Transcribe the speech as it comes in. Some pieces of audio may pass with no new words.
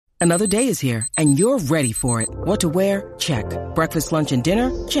Another day is here, and you're ready for it. What to wear? Check. Breakfast, lunch, and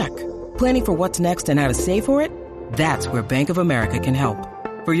dinner? Check. Planning for what's next and how to save for it? That's where Bank of America can help.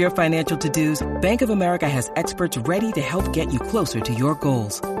 For your financial to-dos, Bank of America has experts ready to help get you closer to your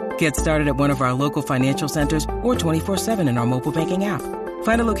goals. Get started at one of our local financial centers or 24/7 in our mobile banking app.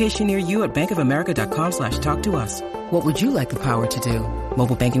 Find a location near you at bankofamerica.com/talktous. What would you like the power to do?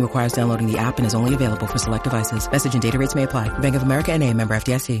 Mobile banking requires downloading the app and is only available for select devices. Message and data rates may apply. Bank of America N.A., member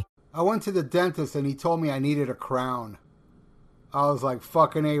FDIC. I went to the dentist and he told me I needed a crown. I was like,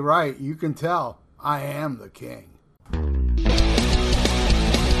 fucking A right. You can tell. I am the king. Grab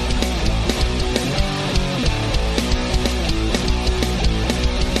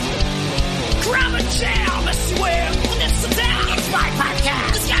a jam, I swear, it's a down. It's my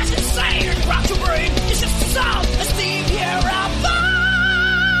podcast. This guy's insane. It's brought to brain. It's just a song. A Steve Viera vault.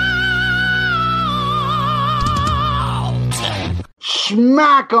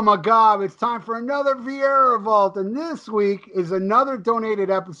 Smack 'em a gob. It's time for another Viera Vault. And this week is another donated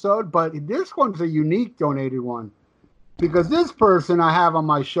episode, but this one's a unique donated one. Because this person I have on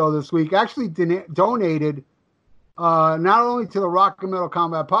my show this week actually donated not only to the Rock and Metal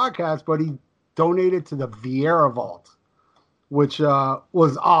Combat Podcast, but he donated to the Viera Vault, which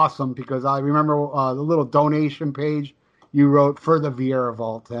was awesome because I remember the little donation page you wrote for the Viera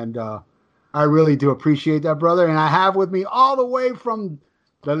Vault, and I really do appreciate that, brother. And I have with me all the way from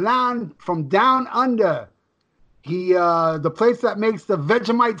the land, from down under, the place that makes the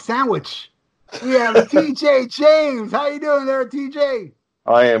Vegemite sandwich. We have TJ James. How you doing there, TJ?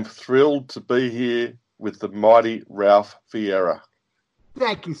 I am thrilled to be here with the mighty Ralph Viera.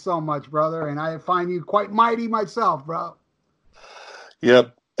 Thank you so much, brother. And I find you quite mighty myself, bro.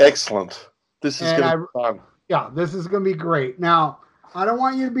 Yep, excellent. This is going to be fun. Yeah, this is going to be great. Now, I don't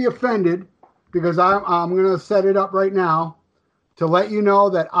want you to be offended because I'm going to set it up right now to let you know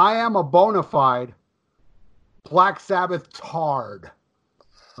that I am a bona fide Black Sabbath tard.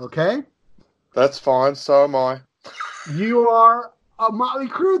 Okay? That's fine. So am I. You are a Motley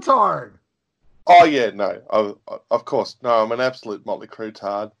Crue tard. Oh, yeah, no. Of course. No, I'm an absolute Motley Crue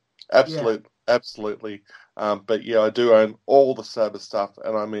tard. Absolutely. But, yeah, I do own all the Sabbath stuff,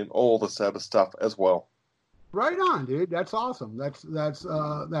 and I mean all the Sabbath stuff as well. Right on, dude. That's awesome.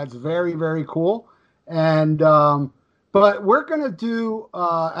 That's very, very cool. And but we're going to do,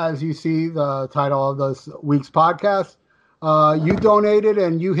 as you see, the title of this week's podcast, you donated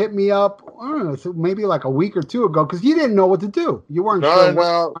and you hit me up, I don't know, so maybe like a week or two ago because you didn't know what to do. You weren't sure.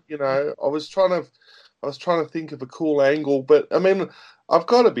 Well, you know, I was trying to think of a cool angle, but I mean, I've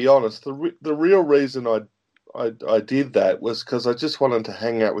got to be honest. The real reason I did that was because I just wanted to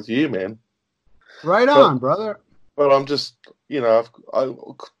hang out with you, man. Right on, brother. But I'm just, you know, I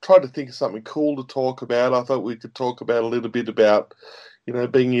tried to think of something cool to talk about. I thought we could talk about a little bit about, you know,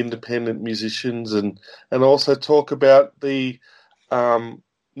 being independent musicians and also talk about the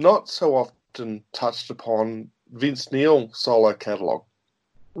not so often touched upon Vince Neil solo catalog.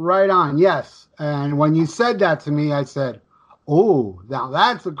 Right on, yes. And when you said that to me, I said, oh, now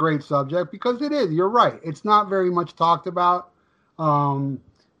that's a great subject because it is. You're right. It's not very much talked about.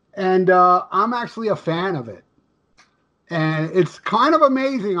 And I'm actually a fan of it. And it's kind of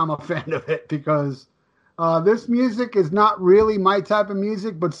amazing I'm a fan of it because this music is not really my type of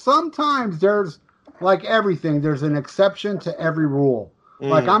music, but sometimes there's, like everything, there's an exception to every rule.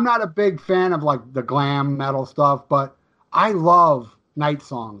 Like, I'm not a big fan of, like, the glam metal stuff, but I love Night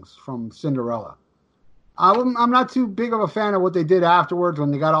Songs from Cinderella. I'm not too big of a fan of what they did afterwards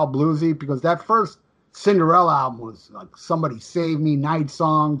when they got all bluesy because that first Cinderella album was, like, Somebody Save Me, Night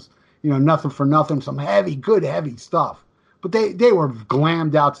Songs, you know, Nothing for Nothing, some good heavy stuff. But they were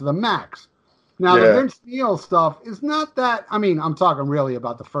glammed out to the max. Now, the Vince Neil stuff is not that, I mean, I'm talking really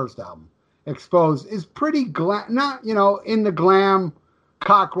about the first album. Exposed is pretty glam, not, you know, in the glam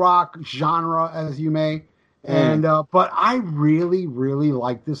cock rock genre, as you may. And, but I really, really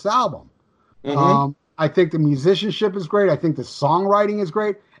like this album. I think the musicianship is great. I think the songwriting is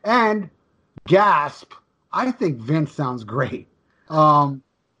great. And gasp, I think Vince sounds great. Go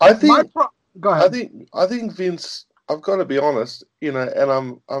ahead. I think Vince, I've got to be honest, you know,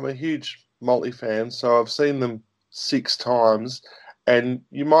 and I'm a huge Motley fan, so I've seen them 6 times, and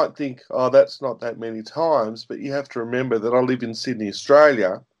you might think, oh, that's not that many times, but you have to remember that I live in Sydney,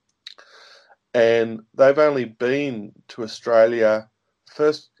 Australia, and they've only been to Australia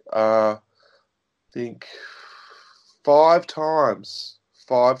first, I think 5 times.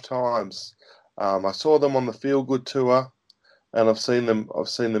 5 times. I saw them on the Feel Good tour, and I've seen them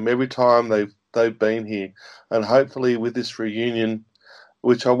every time they've been here, and hopefully with this reunion,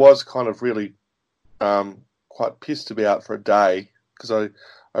 which I was kind of really quite pissed about for a day because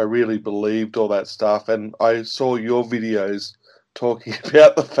I really believed all that stuff. And I saw your videos talking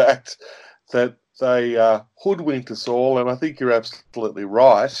about the fact that they hoodwinked us all, and I think you're absolutely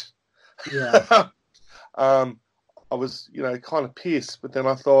right. Yeah. I was, kind of pissed, but then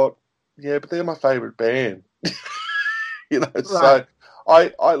I thought, yeah, but they're my favourite band. Right. So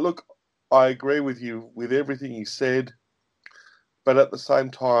I look, I agree with you with everything you said, but at the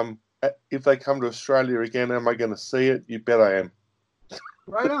same time, if they come to Australia again, am I going to see it? You bet I am.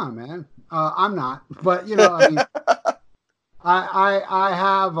 Right on, man. I'm not, but I mean, I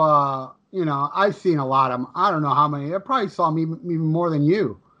have, I've seen a lot of them. I don't know how many. I probably saw me even more than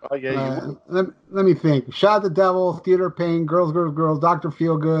you. Oh yeah, you would. Let me think. Shout the Devil, Theater of Pain, Girls, Girls, Girls, Dr.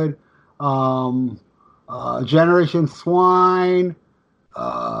 Feelgood, Generation Swine,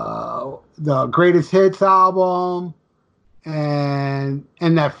 the Greatest Hits album, and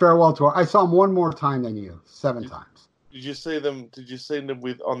that Farewell Tour. I saw them one more time than you, 7 times. Did you see them? Did you see them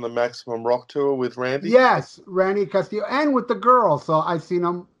on the Maximum Rock tour with Randy? Yes, Randy Castillo, and with the girls. So I've seen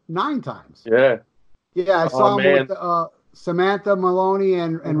them 9 times. Yeah. Yeah, I saw them with Samantha Maloney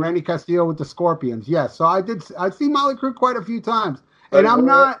and Randy Castillo with the Scorpions. Yes, so I've seen Motley Crue quite a few times, and I'm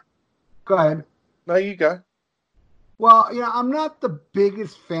not. Go ahead. No, you go. Well, I'm not the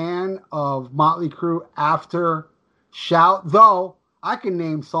biggest fan of Motley Crue after Shout, though I can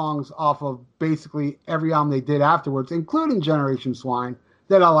name songs off of basically every album they did afterwards, including Generation Swine,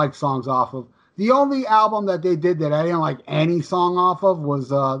 that I like songs off of. The only album that they did that I didn't like any song off of was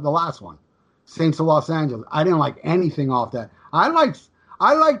the last one, Saints of Los Angeles. I didn't like anything off that. I liked,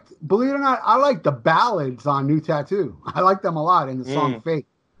 believe it or not, I like the ballads on New Tattoo. I like them a lot in the song Fake.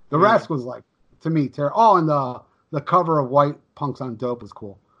 The rest was like, to me, terrible. Oh, and the cover of White Punks on Dope was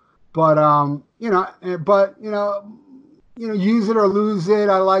cool. But, Use It or Lose It,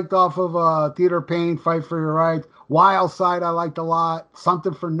 I liked off of Theater of Pain, Fight for Your Rights. Wild Side, I liked a lot.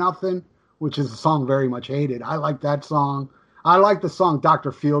 Something for Nothing, which is a song very much hated. I like that song. I like the song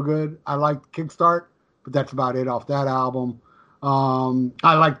Dr. Feelgood. I liked Kickstart, but that's about it off that album.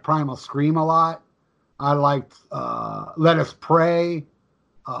 I liked Primal Scream a lot. I liked Let Us Pray,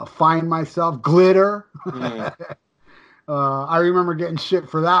 Find Myself, Glitter. I remember getting shit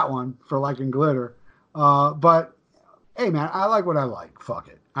for that one, for liking Glitter. But, hey, man, I like what I like. Fuck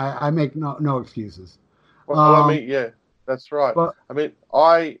it. I make no excuses. Well, I mean, yeah, that's right. But, I mean,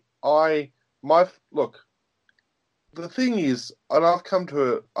 look, the thing is, and I've come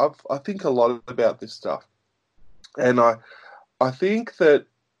to I think a lot about this stuff, and I think that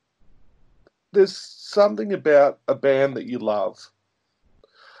there's something about a band that you love,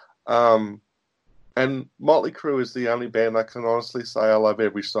 and Motley Crue is the only band I can honestly say I love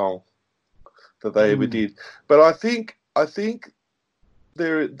every song that they ever did. But I think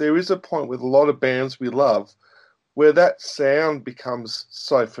there is a point with a lot of bands we love where that sound becomes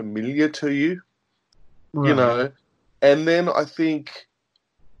so familiar to you, right. and then I think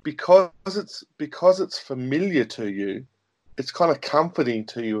because it's familiar to you, it's kind of comforting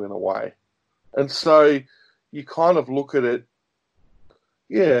to you in a way, and so you kind of look at it.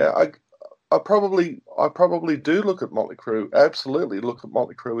 Yeah, I probably do look at Motley Crue. Absolutely, look at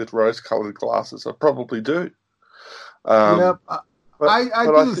Motley Crue with rose-colored glasses. I probably do. Yep. I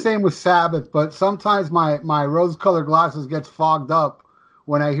do the same with Sabbath, but sometimes my rose-colored glasses gets fogged up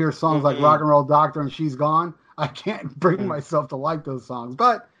when I hear songs like Rock and Roll Doctor and She's Gone. I can't bring myself to like those songs,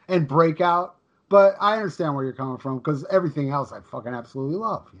 and Breakout. But I understand where you're coming from because everything else I fucking absolutely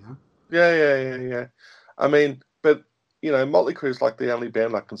love. Yeah. I mean, but Motley Crue is like the only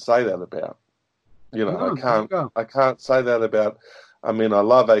band I can say that about. I can't say that about. I mean, I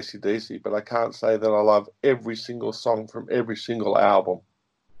love AC/DC, but I can't say that I love every single song from every single album.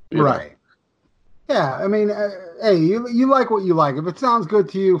 Right. Yeah, I mean, hey, you like what you like. If it sounds good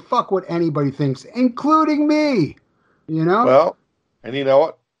to you, fuck what anybody thinks, including me. Well, and you know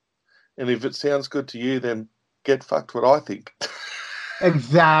what? And if it sounds good to you, then get fucked what I think.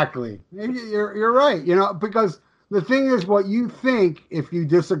 Exactly. You're right. Because the thing is, what you think, if you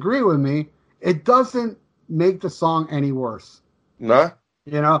disagree with me, it doesn't make the song any worse. No.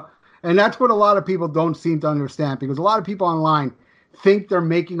 And that's what a lot of people don't seem to understand, because a lot of people online think they're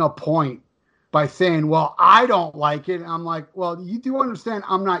making a point by saying, well, I don't like it. And I'm like, well, you do understand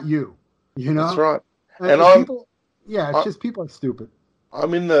I'm not you, That's right. It's just people are stupid.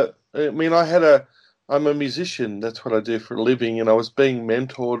 I'm a musician. That's what I do for a living. And I was being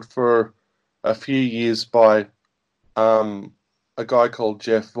mentored for a few years by a guy called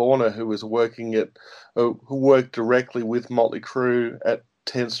Jeff Warner, who worked directly with Motley Crue at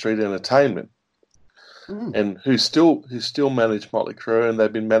 10th Street Entertainment, and who still manage Motley Crue, and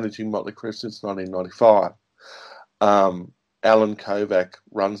they've been managing Motley Crue since 1995. Alan Kovac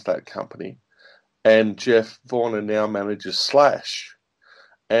runs that company, and Jeff Varner now manages Slash,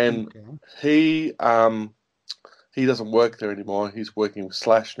 and he doesn't work there anymore. He's working with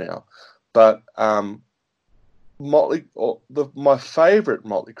Slash now, but my favourite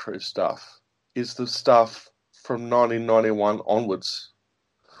Motley Crue stuff is the stuff from 1991 onwards.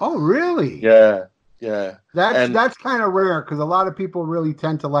 Oh, really? Yeah. That's kind of rare because a lot of people really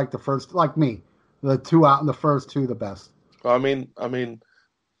tend to like the first, like me, the first two the best. I mean,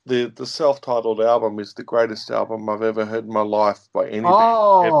 the self-titled album is the greatest album I've ever heard in my life by any band.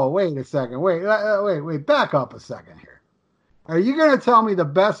 Oh, wait a second. Wait. Back up a second here. Are you going to tell me the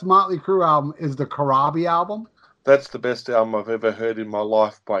best Motley Crue album is the Karabi album? That's the best album I've ever heard in my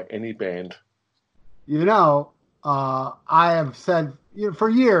life by any band. I have said, for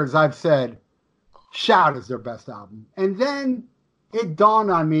years, I've said Shout is their best album. And then it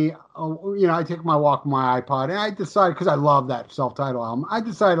dawned on me, I take my walk with my iPod, and I decided, because I love that self-titled album, I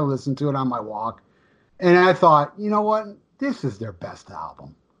decided to listen to it on my walk. And I thought, you know what? This is their best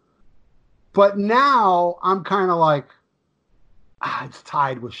album. But now I'm kind of like, it's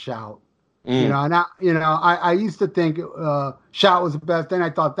tied with Shout. I used to think Shout was the best. Then I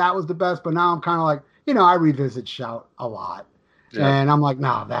thought that was the best. But now I'm kind of like, I revisit Shout a lot. Yeah. And I'm like,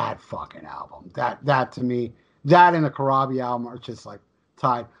 no, that fucking album. That to me, that and the Karabi album are just like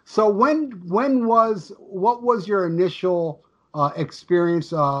tied. So what was your initial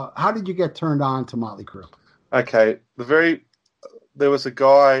experience? How did you get turned on to Motley Crue? Okay. There was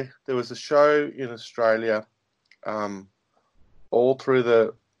a show in Australia all through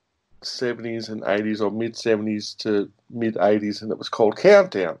the 70s and 80s, or mid 70s to mid 80s, and it was called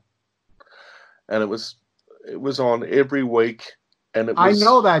Countdown. And it was on every week. And I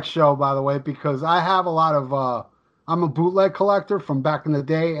know that show, by the way, because I have a lot of I'm a bootleg collector from back in the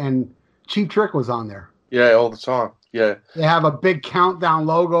day, and Cheap Trick was on there. Yeah, all the time. Yeah. They have a big Countdown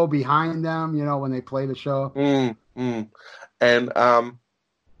logo behind them, when they play the show. And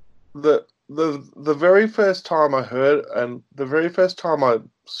the very first time I heard, and the very first time I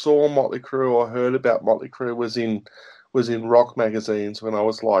saw Motley Crue or heard about Motley Crue was in rock magazines when I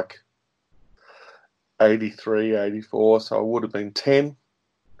was like 83, 84, so I would have been 10.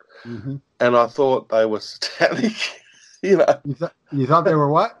 Mm-hmm. And I thought they were satanic, You thought they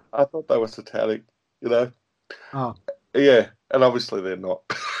were what? I thought they were satanic, Oh. Yeah, and obviously they're not.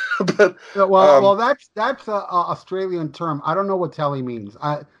 But well, that's a Australian term. I don't know what telly means.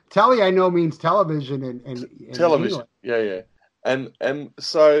 Telly, I know, means television in television. England. Yeah. And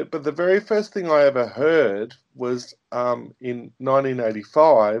so, but the very first thing I ever heard was in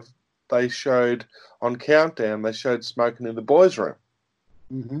 1985. They showed on Countdown. They showed Smoking in the Boys' Room,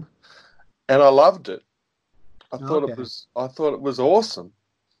 and I loved it. I thought it was awesome,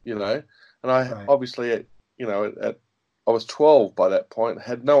 And I obviously, I was 12 by that point.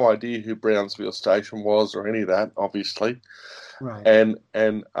 Had no idea who Brownsville Station was or any of that, obviously. Right.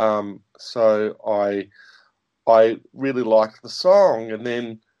 And so I really liked the song, and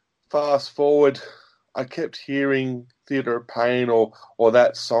then fast forward, I kept hearing Theatre of Pain or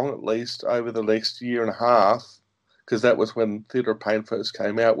that song at least over the next year and a half, because that was when Theatre of Pain first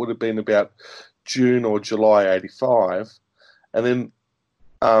came out. Would have been about June or July '85, and then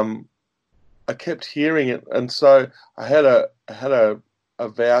I kept hearing it, and so I had a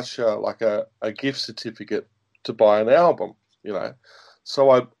voucher, like a gift certificate to buy an album,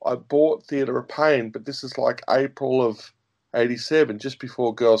 So I bought Theatre of Pain, but this is like April of '87, just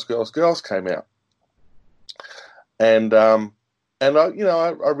before Girls, Girls, Girls came out. And I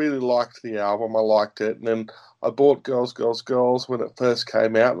really liked the album. I liked it. And then I bought Girls, Girls, Girls when it first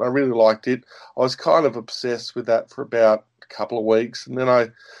came out, and I really liked it. I was kind of obsessed with that for about a couple of weeks, and then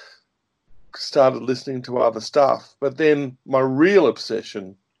I started listening to other stuff. But then my real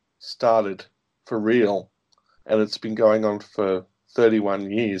obsession started for real, and it's been going on for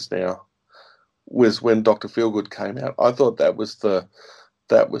 31 years now, was when Dr. Feelgood came out. I thought that was the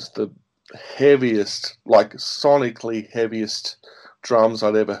heaviest, like sonically heaviest drums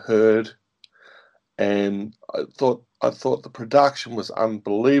I'd ever heard, and I thought the production was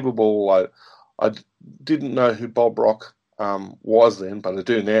unbelievable. I didn't know who Bob Rock was then, but I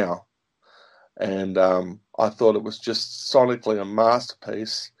do now, and I thought it was just sonically a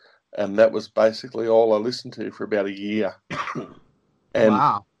masterpiece, and that was basically all I listened to for about a year. And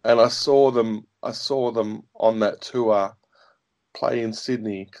wow. And I saw them on that tour play in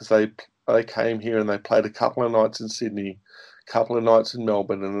Sydney, because they came here and they played a couple of nights in Sydney, a couple of nights in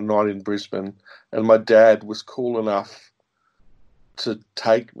Melbourne, and a night in Brisbane. And my dad was cool enough to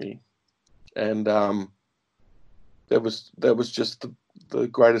take me, and that was just the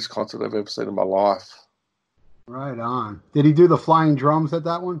greatest concert I've ever seen in my life. Right on. Did he do the flying drums at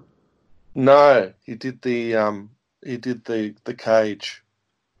that one? No, he did the cage.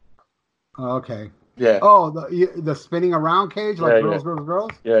 Oh, okay. Yeah, Oh, the spinning around cage like yeah, yeah, girls, girls,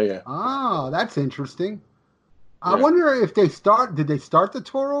 girls. yeah, yeah, Oh, that's interesting. I yeah. wonder if they start. Did they start the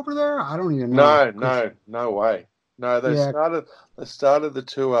tour over there? I don't even know. No, no, no way. No, Yeah, they started the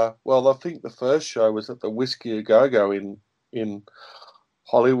tour. Well, I think the first show was at the Whiskey A Go Go in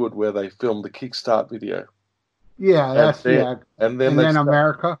Hollywood, where they filmed the Kickstart video, yeah, and that's then yeah. and then And they then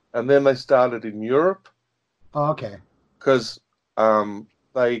America. started in Europe Oh, okay. because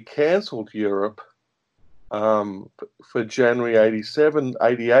they cancelled Europe for January 87,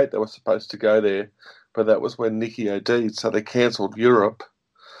 88. They were supposed to go there, but that was when Nicky OD'd, so they cancelled Europe.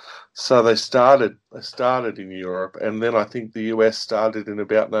 So they started in Europe, and then I think the US started in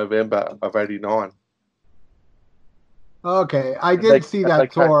about November of '89. Okay, I And they did see and they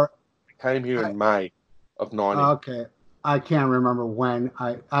that tour. came here I in May of '90. okay. I can't remember when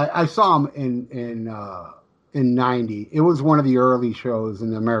I saw him in '90. It was one of the early shows in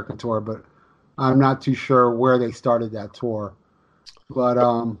the American tour, but I'm not too sure where they started that tour. But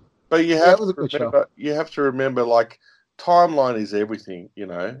But yeah, it was a good show. you have to remember, like, timeline is everything,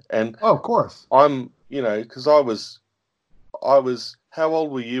 And Oh, of course. I'm, because I was. How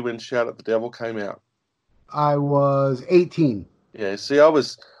old were you when Shout at the Devil came out? I was 18. Yeah. See, I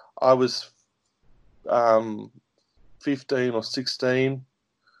was um 15 or 16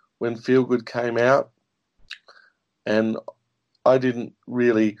 when Feel Good came out, and I didn't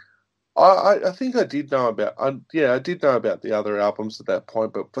really. I think I did know about. I did know about the other albums at that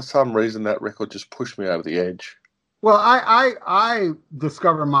point, but for some reason that record just pushed me over the edge. Well, I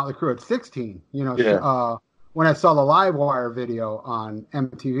discovered Motley Crue at 16. Yeah. When I saw the Live Wire video on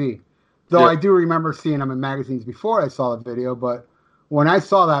MTV. Though Yeah. I do remember seeing them in magazines before I saw the video, but when I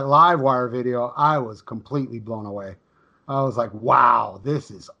saw that Live Wire video, I was completely blown away. I was like, "Wow, this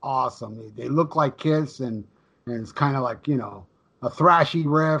is awesome!" They look like Kiss, and it's kind of like a thrashy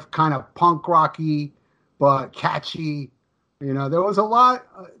riff, kind of punk rocky, but catchy. There was a lot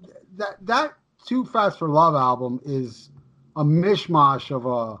that Too Fast for Love album is a mishmash of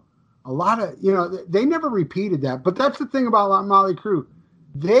a lot of they never repeated that, but that's the thing about Motley Crue.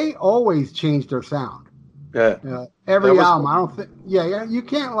 They always change their sound. Yeah. Every was album, I don't think. Yeah, you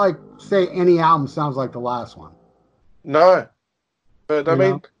can't like say any album sounds like the last one. No, but I You mean,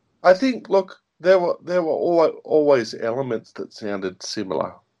 know? I think, look, there were always elements that sounded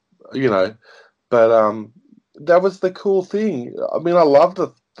similar, you know, but that was the cool thing. I mean, I love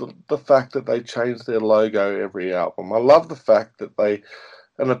the fact that they changed their logo every album. I love the fact that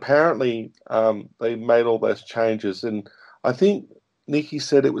and apparently they made all those changes, and I think Nicky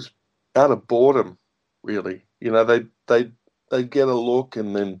said it was out of boredom, really. They'd get a look,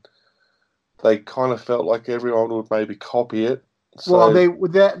 and then they kind of felt like everyone would maybe copy it. Well, So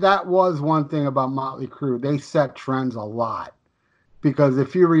that was one thing about Motley Crue. They set trends a lot because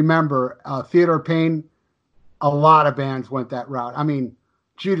if you remember, Theater of Pain, a lot of bands went that route. I mean,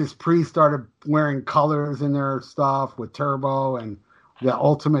 Judas Priest started wearing colors in their stuff with Turbo, and the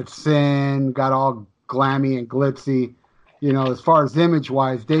Ultimate Sin got all glammy and glitzy. As far as image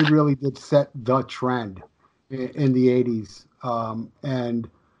wise, they really did set the trend in the 80s. And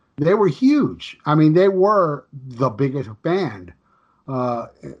they were huge. I mean, they were the biggest band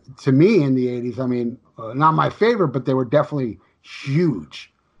to me in the 80s. I mean, not my favorite, but they were definitely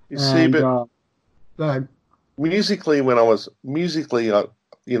huge. you see, And but go ahead. I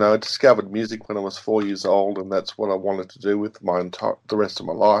discovered music when I was 4 years old, and that's what I wanted to do with the rest of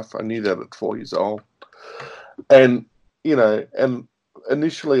my life. I knew that at 4 years old, and and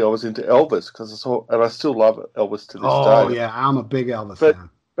initially I was into Elvis because and I still love Elvis to this Oh day. yeah, I'm a big Elvis But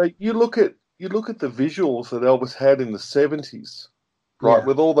fan. you look at the visuals that Elvis had in the '70s, right? Yeah.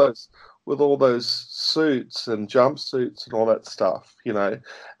 With all those suits and jumpsuits and all that stuff,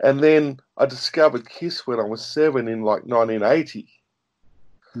 And then I discovered Kiss when I was 7 in like 1980,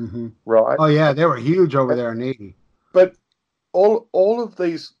 Hmm. right? Oh yeah, they were huge over there in '80. But all of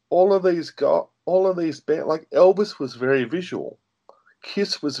these bands, like Elvis was very visual,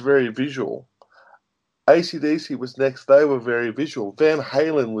 Kiss was very visual, AC/DC was next. They were very visual. Van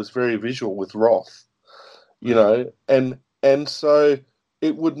Halen was very visual with Roth, Right. and so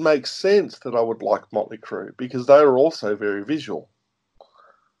it would make sense that I would like Motley Crue because they were also very visual.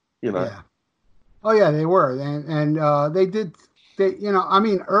 Yeah. Oh yeah, they were, and they did. I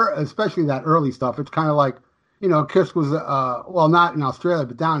mean, especially that early stuff. It's kind of like, Kiss was, well, not in Australia,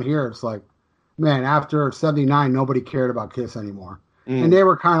 but down here, it's like, man, after '79, nobody cared about Kiss anymore, and Mm. they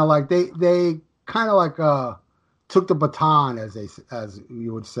were kind of like they kind of like took the baton, as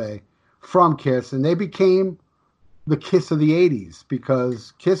you would say, from Kiss, and they became the Kiss of the 80s,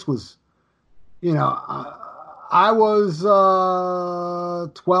 because Kiss was, I was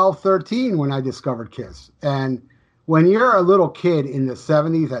 12, 13 when I discovered Kiss. And when you're a little kid in the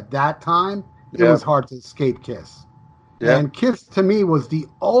 70s at that time, it was hard to escape Kiss. Yeah. And Kiss to me was the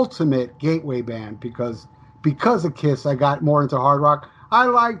ultimate gateway band because of Kiss, I got more into hard rock. I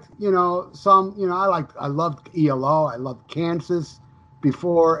liked, I loved ELO. I loved Kansas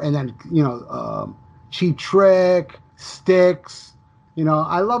before. And then, Cheap Trick, Styx,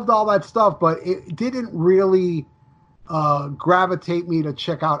 I loved all that stuff, but it didn't really gravitate me to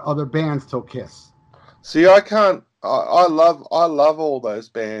check out other bands till Kiss. See, I can't. I love all those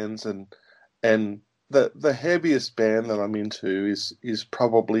bands, and the heaviest band that I'm into is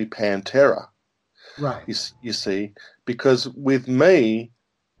probably Pantera. Right. You see, because with me,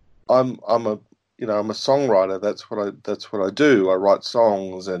 I'm a songwriter. That's what I do. I write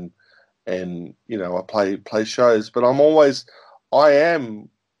songs and I play shows. But I'm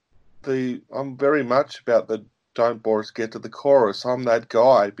very much about the don't bore us, get to the chorus. I'm that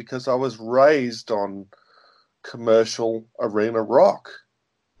guy because I was raised on commercial arena rock,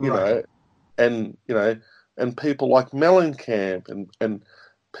 and people like Mellencamp and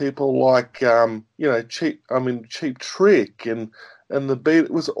people like Cheap Trick and the Beatles.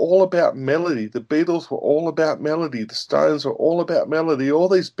 It was all about melody. The Beatles were all about melody. The Stones were all about melody. All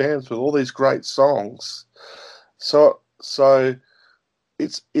these bands with all these great songs. So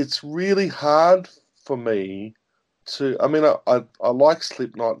it's really hard for me to. I mean, I like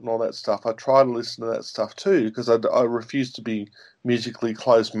Slipknot and all that stuff. I try to listen to that stuff too because I refuse to be musically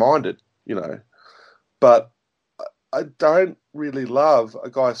closed-minded, But I don't really love a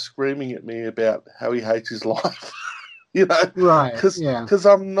guy screaming at me about how he hates his life, Right? Because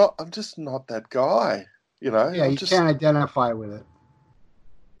I'm just not that guy, Yeah, you can't identify with it.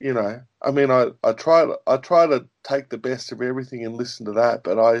 I mean, I try to take the best of everything and listen to that,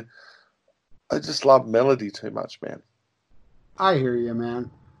 but I just love melody too much, man. I hear you, man.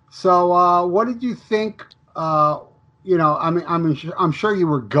 So, what did you think? I'm sure you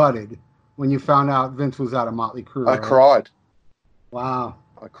were gutted when you found out Vince was out of Motley Crue. I cried. Wow.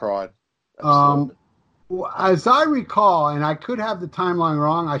 I cried. Absolutely. As I recall, and I could have the timeline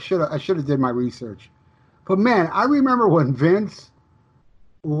wrong. I should have did my research. But man, I remember when Vince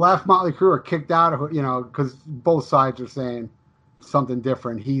left Motley Crue or kicked out of, because both sides are saying something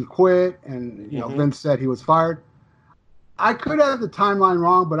different. He quit, and Vince said he was fired. I could have the timeline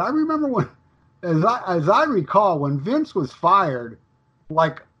wrong, but I remember when, as I recall, when Vince was fired,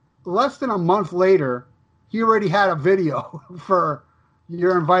 like less than a month later, he already had a video for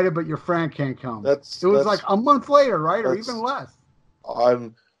 "You're Invited, but your friend can't come." It was like a month later, right, or even less.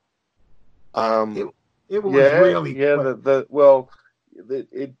 It was really quick.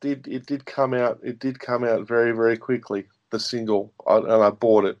 It did come out. It did come out very, very quickly. The single, and I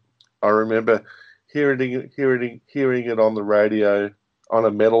bought it. I remember hearing it on the radio on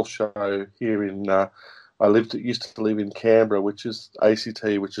a metal show here in. I used to live in Canberra, which is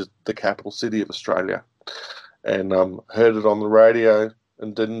ACT, which is the capital city of Australia, and heard it on the radio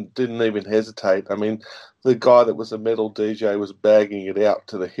and didn't even hesitate. I mean, the guy that was a metal DJ was bagging it out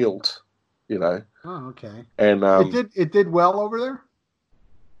to the hilt, Oh, okay. And it did well over there.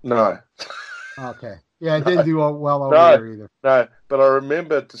 No. Okay. Yeah, it didn't do well over there either. No, but I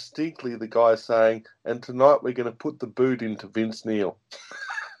remember distinctly the guy saying, "And tonight we're going to put the boot into Vince Neil."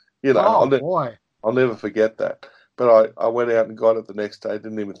 Boy. I'll never forget that. But I went out and got it the next day.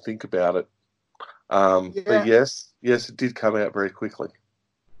 Didn't even think about it. But yes, it did come out very quickly.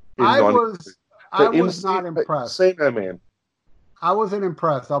 I was not impressed. Say no, man. I wasn't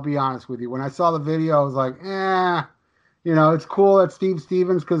impressed. I'll be honest with you. When I saw the video, I was like, it's cool that Steve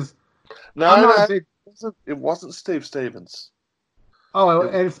Stevens, because it wasn't Steve Stevens. Oh,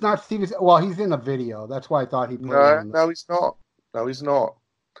 and it's not Steve. Well, he's in the video. That's why I thought he played. No, he's not. No, he's not.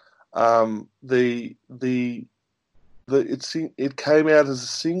 It came out as a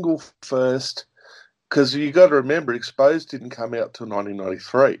single first, because you got to remember, Exposed didn't come out till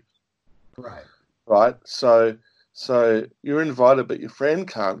 1993. Right. So You're Invited, but your friend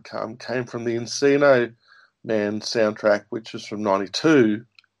can't come came from the Encino Man soundtrack, which was from '92,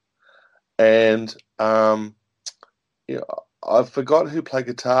 and I forgot who played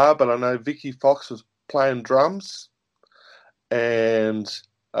guitar, but I know Vicky Fox was playing drums, and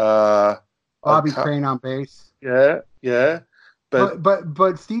Bobby Crane on bass. Yeah.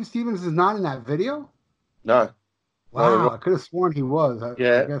 But Steve Stevens is not in that video? No. Wow, I could have sworn he was. I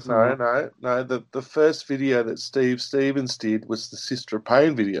guess no. The first video that Steve Stevens did was the Sister of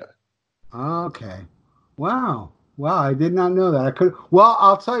Pain video. Okay. Wow, I did not know that.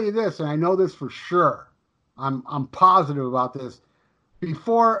 I'll tell you this, and I know this for sure. I'm positive about this.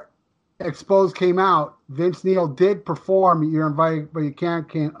 Before Exposed came out, Vince Neil did perform "You're Invited But You Can't"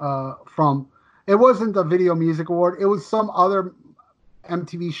 from. It wasn't the Video Music Award. It was some other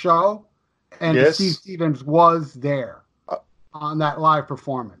MTV show, and Steve Stevens was there on that live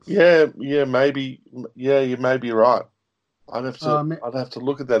performance. Yeah, maybe. Yeah, you may be right. I'd have to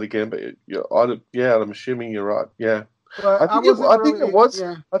look at that again, but I'm assuming you're right. Yeah, but I think it was.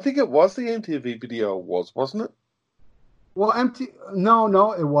 Yeah. I think it was the MTV Video Awards, wasn't it? Well,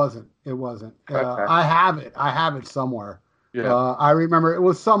 no, it wasn't. It wasn't. Okay. I have it somewhere. Yeah. I remember it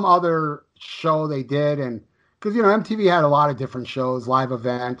was some other show they did, and because MTV had a lot of different shows, live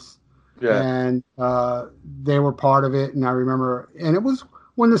events. Yeah. And they were part of it, and I remember, and it was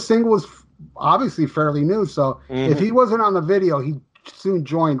when the single was obviously fairly new. So if he wasn't on the video, he soon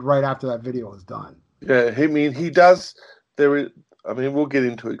joined right after that video was done. Yeah, he does. We'll get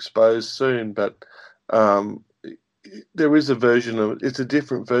into Exposed soon, but there is a version of it's a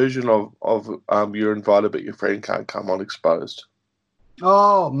different version of You're Invited But Your Friend Can't Come on Exposed.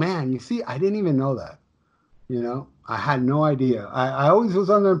 Oh man, you see, I didn't even know that. I had no idea. I always was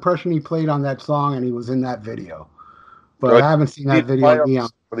under the impression he played on that song and he was in that video. But I haven't seen that video.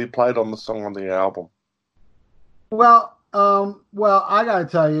 But he played on the song on the album. Well, I got to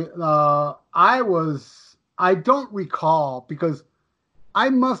tell you, I don't recall because I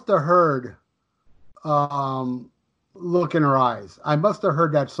must have heard Look in Her Eyes. I must have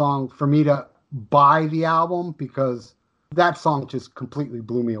heard that song for me to buy the album because that song just completely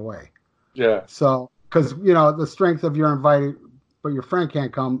blew me away. Yeah. So, because the strength of You're Invited But Your Friend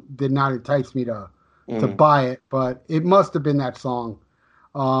Can't Come did not entice me to buy it, but it must have been that song.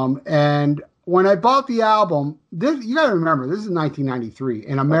 And when I bought the album, you got to remember, this is 1993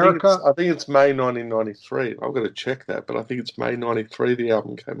 in America. I think it's May 1993. I've got to check that, but I think it's May 93 the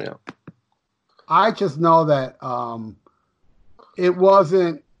album came out. I just know that it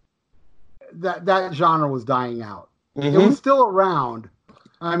wasn't that genre was dying out. It was still around.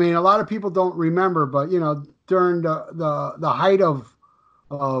 I mean, a lot of people don't remember, but during the height of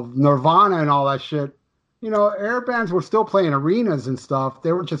Nirvana and all that shit, air bands were still playing arenas and stuff.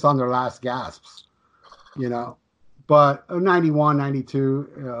 They were just on their last gasps, But 91,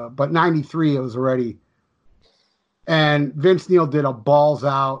 92, but 93 it was already. And Vince Neil did a balls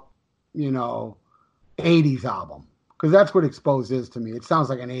out, 80s album because that's what Exposed is to me. It sounds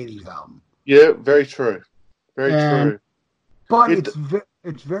like an 80s album. Yeah, very true. Very true. But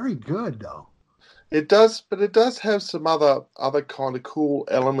it's very good though. It does, but it does have some other kind of cool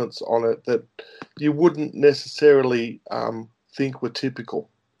elements on it that you wouldn't necessarily think were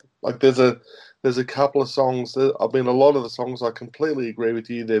typical. Like there's a couple of songs that a lot of the songs I completely agree with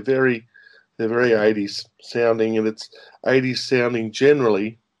you. They're very 80s sounding, and it's 80s sounding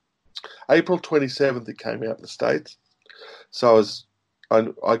generally. April 27th it came out in the States, so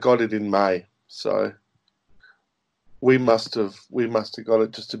I got it in May. So we must have got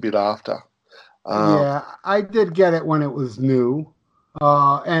it just a bit after. Yeah, I did get it when it was new.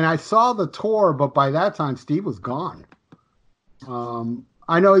 And I saw the tour, but by that time Steve was gone.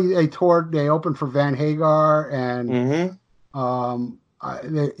 I know they opened for Van Hagar and but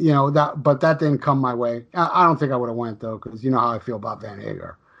that didn't come my way. I don't think I would have went though, because you know how I feel about Van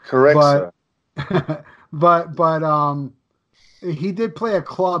Hagar. Correct, sir. but he did play a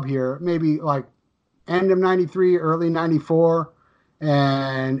club here, maybe like end of 93, early 94,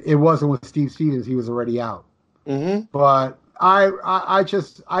 and it wasn't with Steve Stevens. He was already out. But I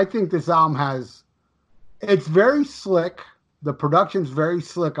think this album it's very slick. The production's very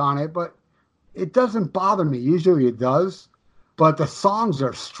slick on it, but it doesn't bother me. Usually it does, but the songs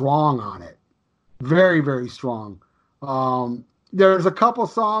are strong on it. Very, very strong. There's a couple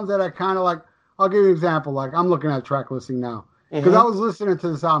songs that I kind of like. I'll give you an example. Like I'm looking at track listing now because I was listening to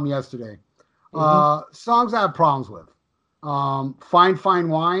this album yesterday. Songs I have problems with. Fine, Fine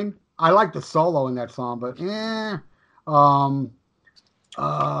Wine. I like the solo in that song, but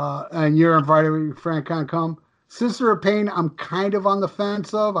and You're Invited But Your Friend Can't Come. Sister of Pain, I'm kind of on the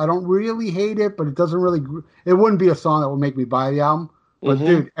fence of. I don't really hate it, but it wouldn't be a song that would make me buy the album. But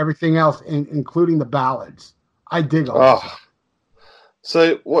dude, everything else, including the ballads, I dig all that.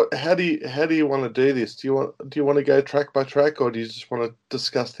 So how do you want to do this? Do you want to go track by track, or do you just want to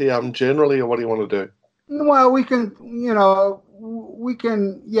discuss the album generally, or what do you want to do? Well, we can, we don't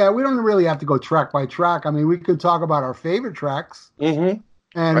really have to go track by track. I mean, we could talk about our favorite tracks. And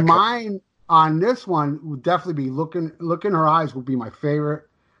mine on this one would definitely be Look in Her Eyes would be my favorite,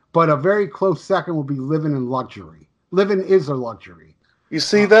 but a very close second would be Living in Luxury. Living is a luxury. You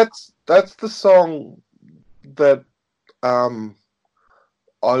see, that's the song that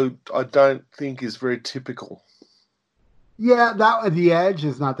I don't think is very typical. Yeah, that The Edge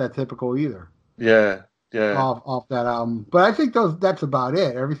is not that typical either. Yeah, yeah, Off that album. But I think that's about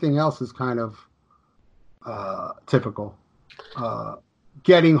it. Everything else is kind of typical.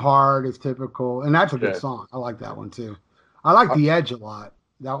 Getting Hard is typical, and that's a good yeah, song. I like that one too. I like I, The Edge a lot.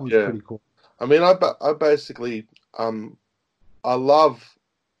 That one's yeah. pretty cool. I mean, I basically I love.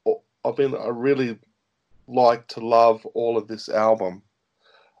 I really like to love all of this album.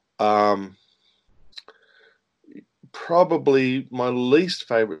 Um, Probably my least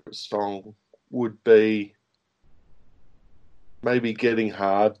favorite song would be maybe Getting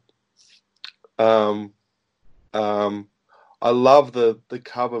Hard. Um, I love the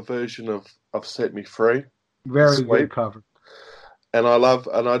cover version of Set Me Free. Very good Sweet. cover. And I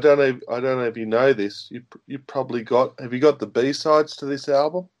don't know if you know this. You probably have you got the B-sides to this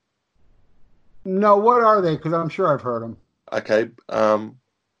album? No, what are they? Because I'm sure I've heard them. Okay.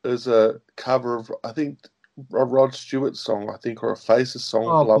 There's a cover of, I think, a Rod Stewart song, I think, or a Faces song.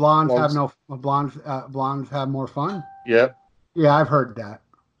 Oh, blondes have more fun. Yeah. Yeah, I've heard that.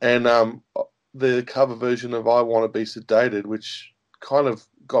 And the cover version of I Want to Be Sedated, which kind of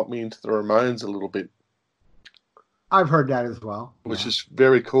got me into the Ramones a little bit. I've heard that as well, which is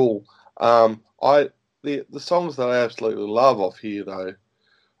very cool. The songs that I absolutely love off here though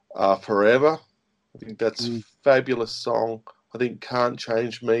are Forever. I think that's a fabulous song. I think Can't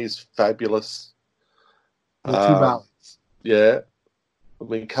Change Me is fabulous. The two ballads. Yeah, I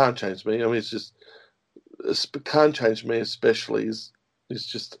mean Can't Change Me. I mean Can't Change Me especially is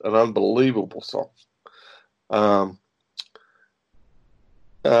just an unbelievable song.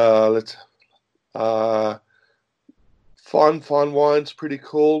 Let's. Fine Wine's pretty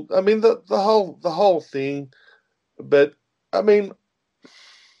cool. I mean the whole thing, but I mean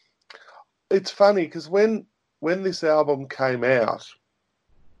it's funny because when this album came out,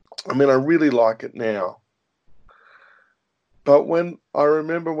 I mean I really like it now. But when I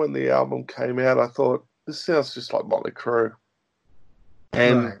remember when the album came out, I thought this sounds just like Motley Crue,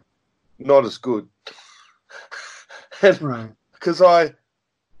 and not as good. Right. Because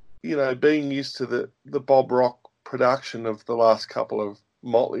being used to the Bob Rock production of the last couple of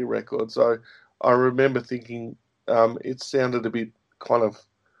Motley records, I remember thinking it sounded a bit kind of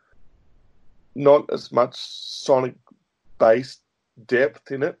not as much sonic bass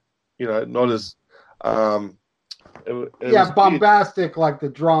depth in it, not as it bombastic like the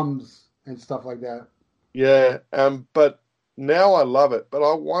drums and stuff like that. Yeah, but now I love it. But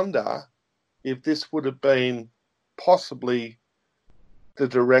I wonder if this would have been possibly the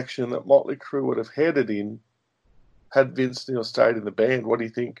direction that Motley Crue would have headed in had Vince Neil stayed in the band. What do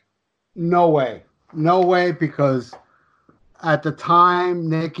you think? No way, because at the time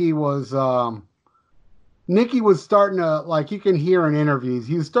Nicky was starting to, like, you can hear in interviews,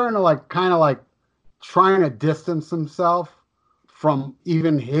 he was starting to kind of trying to distance himself from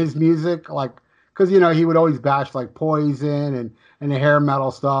even his music, because he would always bash like Poison and the hair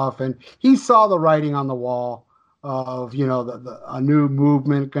metal stuff, and he saw the writing on the wall of a new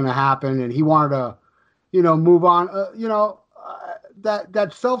movement going to happen, and he wanted to move on.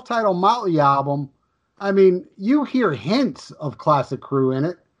 That self-titled Motley album, I mean, you hear hints of classic Crue in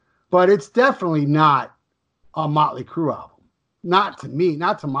it, but it's definitely not a Motley Crue album. Not to me,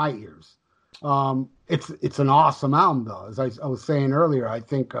 not to my ears. It's an awesome album, though. As I was saying earlier, I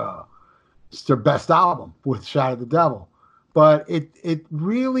think it's their best album with Shot of the Devil. But it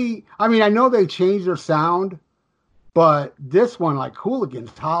really, I mean, I know they changed their sound, but this one, like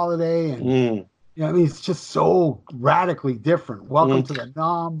Hooligans Holiday, and I mean, it's just so radically different. Welcome to the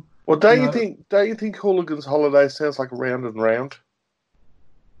Numb. Well, don't you think Hooligans Holiday sounds like Round and Round?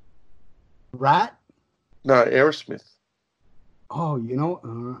 Rat? No, Aerosmith. Oh,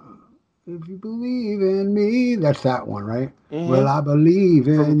 if you believe in me, that's that one, right? Well, I believe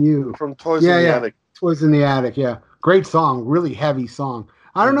in you. From Toys in the Attic. Toys in the Attic, yeah. Great song, really heavy song.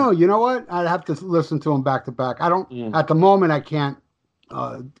 I don't know. You know what? I'd have to listen to them back to back. I don't. At the moment, I can't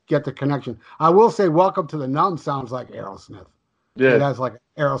get the connection. I will say, "Welcome to the Numb" sounds like Aerosmith. Yeah, it has like an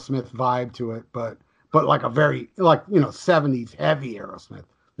Aerosmith vibe to it, but like a very 70s heavy Aerosmith.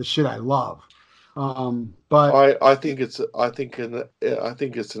 The shit I love. But I think it's an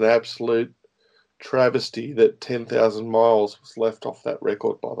absolute travesty that 10,000 Miles was left off that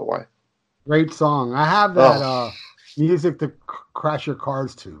record. By the way, great song. I have that. Music to crash your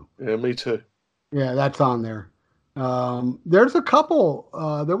cars to. Yeah, me too. Yeah, that's on there. There's a couple.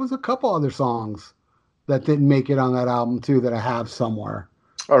 There was a couple other songs that didn't make it on that album too that I have somewhere.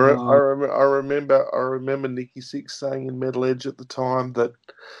 I remember Nikki Sixx saying in Metal Edge at the time that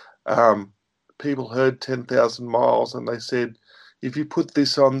people heard 10,000 Miles and they said, if you put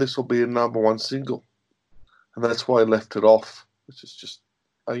this on, this will be a number one single. And that's why he left it off, which is just,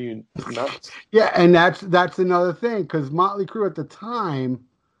 are you nuts? Yeah, and that's another thing, because Motley Crue at the time,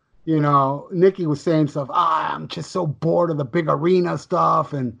 you know, Nicky was saying stuff, I'm just so bored of the big arena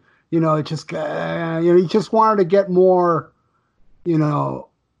stuff, and, you know, it just, he just wanted to get more, you know,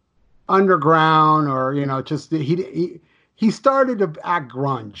 underground, or, you know, just, he started to act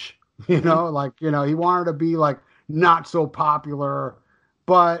grunge, you know, like, you know, he wanted to be like not so popular,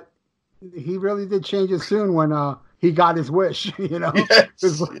 but he really did change it soon when he got his wish, you know,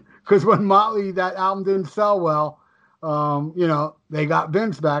 because when Motley, that album didn't sell well, you know, they got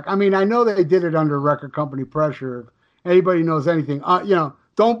Vince back. I mean, I know they did it under record company pressure. If anybody knows anything, you know,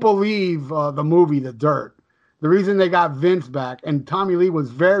 don't believe the movie The Dirt. The reason they got Vince back, and Tommy Lee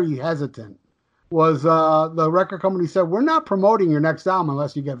was very hesitant, was the record company said, we're not promoting your next album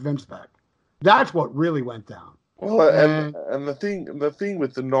unless you get Vince back. That's what really went down. Well, and the thing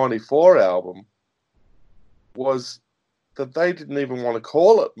with the '94 album was that they didn't even want to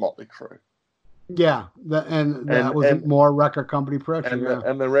call it Motley Crue. Yeah, that was more record company pressure.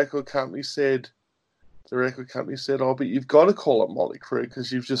 And the record company said, "Oh, but you've got to call it Motley Crue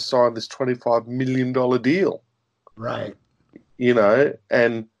because you've just signed this $25 million deal." Right. You know,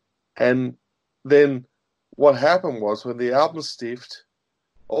 and then what happened was when the album stiffed,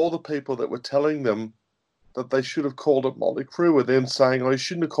 all the people that were telling them that they should have called it Motley Crue were then saying, "Oh, you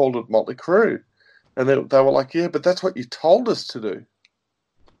shouldn't have called it Motley Crue," and they were like, "Yeah, but that's what you told us to do."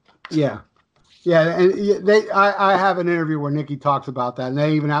 Yeah. Yeah, and I have an interview where Nicky talks about that, and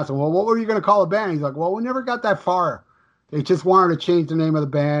they even asked him, well, what were you going to call the band? He's like, well, we never got that far. They just wanted to change the name of the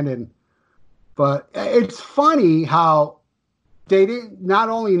band, but it's funny how they didn't not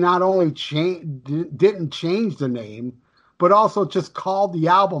only didn't change the name, but also just called the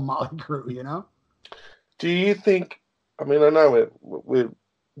album Motley Crue. You know? Do you think? I mean, I know we're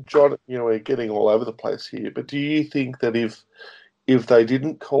John. You know, we're getting all over the place here, but do you think that if they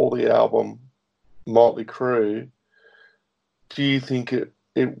didn't call the album Motley Crue, do you think it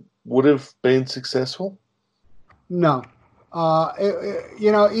would have been successful? No.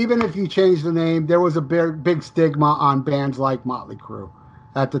 You know, even if you change the name, there was a big stigma on bands like Motley Crue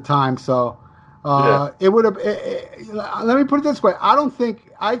at the time. So it would have. Let me put it this way: I think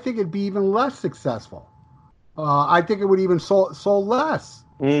it'd be even less successful. I think it would even sold less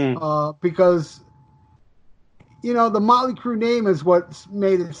because, you know, the Motley Crue name is what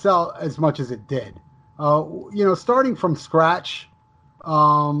made it sell as much as it did. You know, starting from scratch,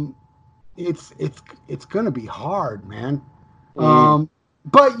 it's going to be hard, man.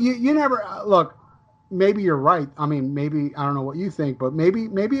 But you never look. Maybe you're right. I mean, maybe I don't know what you think, but maybe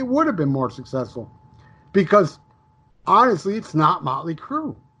it would have been more successful because honestly, it's not Motley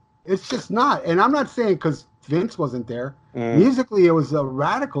Crue. It's just not. And I'm not saying because Vince wasn't there. Musically, it was a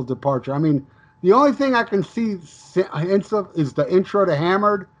radical departure. I mean, the only thing I can see hints of is the intro to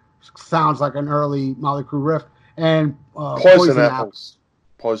Hammered. Sounds like an early Motley Crue riff. And Poison Apples.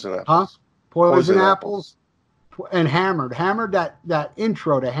 Poison Apples. Huh? Poison Apples. And Hammered. Hammered, that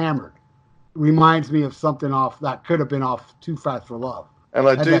intro to Hammered reminds me of something off that could have been off Too Fast for Love. And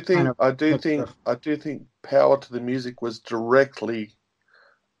I do think Power to the Music was directly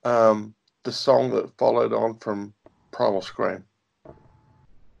the song that followed on from Primal Scream.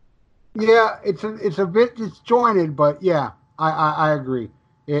 Yeah, it's a bit disjointed, but yeah, I agree.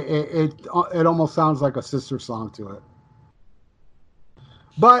 It almost sounds like a sister song to it.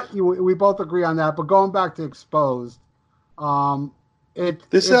 But we both agree on that. But going back to Exposed,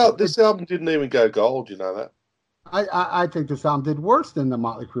 this album didn't even go gold. You know that? I think this album did worse than the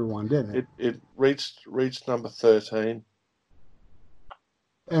Motley Crue one, didn't it? It reached number 13.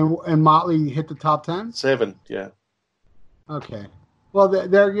 And Motley hit the top 10? 7, yeah. Okay. Well,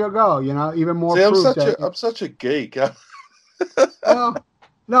 there you go. You know, even more See, proof I'm such a geek.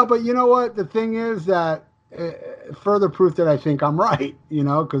 No, but you know what? The thing is that further proof that I think I'm right, you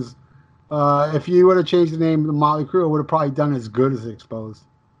know, because if you would have changed the name of the Motley Crue, it would have probably done as good as Exposed,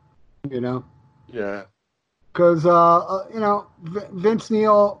 you know? Yeah. Because, you know, Vince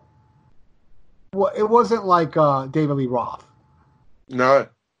Neil, it wasn't like David Lee Roth. No.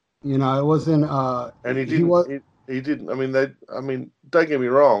 You know, it wasn't. And he didn't. He didn't. I mean, don't get me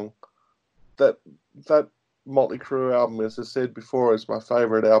wrong. That Motley Crue album, as I said before, is my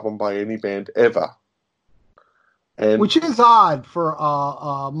favorite album by any band ever. And which is odd for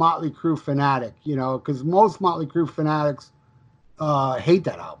a Motley Crue fanatic, you know, because most Motley Crue fanatics hate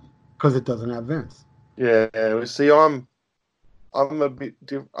that album because it doesn't have Vince. Yeah. See, I'm a bit.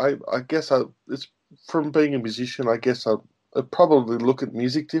 I guess it's from being a musician. I guess I probably look at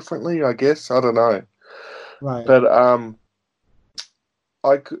music differently. I guess I don't know. Right. But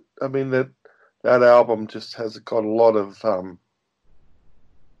I mean that album just has got a lot of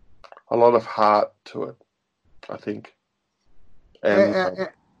heart to it, I think. And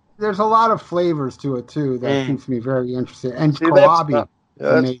there's a lot of flavors to it too that keeps me very interested. And see, Karabi,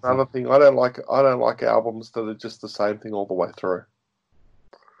 that's another thing. I don't like albums that are just the same thing all the way through.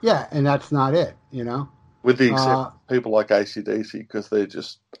 Yeah, and that's not it, you know. With the exception of people like AC/DC, because they're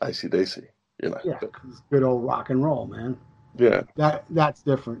just AC/DC, you know. Yeah, it's good old rock and roll, man. Yeah. That's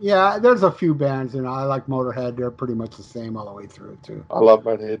different. Yeah, there's a few bands, and I like Motorhead. They're pretty much the same all the way through, too. I love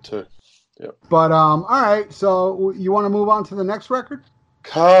Motorhead, too. Yeah. But, all right, so you want to move on to the next record?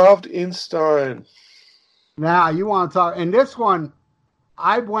 Carved in Stone. Now, you want to talk, and this one,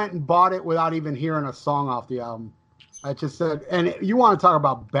 I went and bought it without even hearing a song off the album. I just said, and you want to talk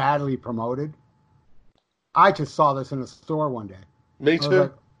about badly promoted? I just saw this in a store one day. Me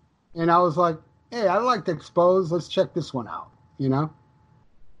too. I was like, hey, I like to Expose. Let's check this one out, you know?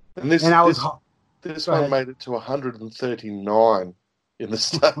 And this one made it to 139 in the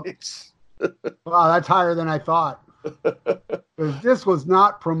States. Wow, that's higher than I thought. Because this was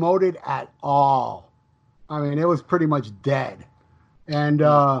not promoted at all. I mean, it was pretty much dead. And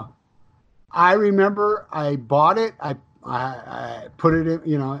I remember I bought it. I put it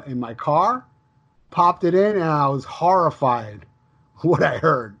in my car, popped it in, and I was horrified what I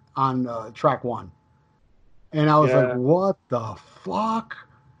heard on track 1. And I was like, what the fuck?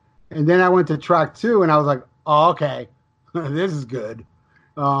 And then I went to track 2, and I was like, oh, okay, this is good.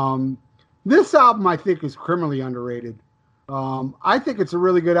 This album, I think, is criminally underrated. I think it's a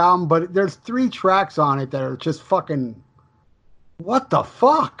really good album, but there's 3 tracks on it that are just fucking, what the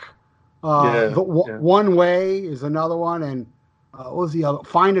fuck? One Way is another one, and what was the other?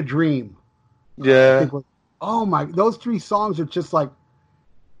 Find a Dream. Yeah. Those 3 songs are just like,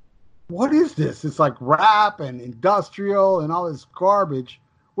 what is this? It's like rap and industrial and all this garbage,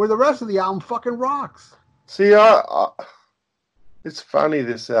 where the rest of the album fucking rocks. See, it's funny,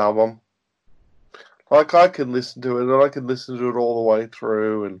 this album. Like, I can listen to it, and I can listen to it all the way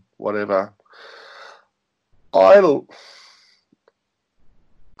through and whatever. I don't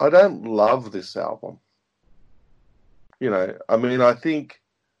love this album. You know, I mean, I think,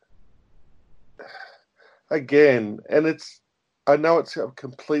 again, and I know it's a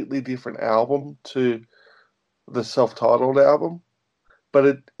completely different album to the self-titled album,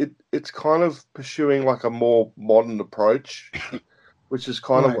 but it's kind of pursuing like a more modern approach, which is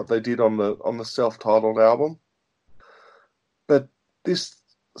kind of what they did on the self-titled album. But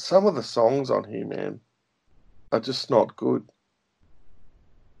some of the songs on here, man, are just not good.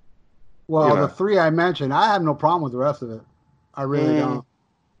 Well, the 3 I mentioned, I have no problem with the rest of it. I really don't.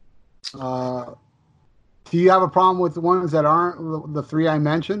 Do you have a problem with the ones that aren't the 3 I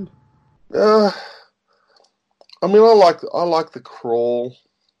mentioned? I mean, I like The Crawl,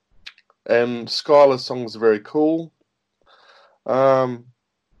 and Skylar's songs are very cool. Writing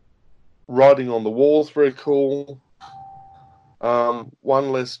on the Wall is very cool.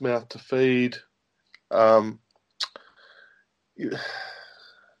 One Less Mouth to Feed.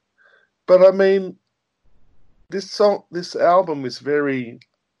 But I mean, this album is very,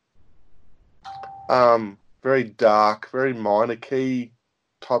 very dark, very minor key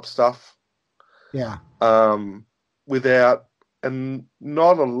type stuff. Yeah. Without, and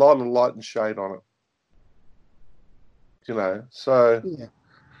not a lot of light and shade on it. You know, so yeah.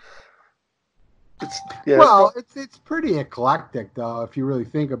 It's pretty eclectic though, if you really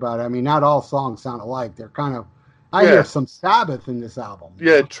think about it. I mean, not all songs sound alike. They're kind of, I hear some Sabbath in this album.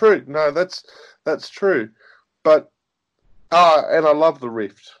 Yeah, true. No, that's true. But and I love the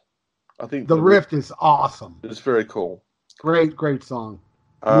Rift. I think the Rift is awesome. It's very cool. Great song.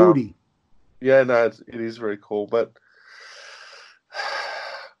 Moody. Yeah, no, it is very cool. But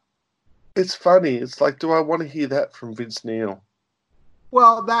it's funny. It's like, do I want to hear that from Vince Neil?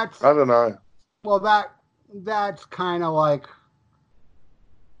 Well, I don't know. Well, that's kind of like,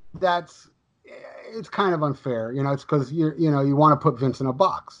 it's kind of unfair, you know. It's because you want to put Vince in a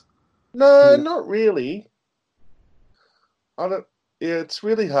box. No, not really. I don't. Yeah, it's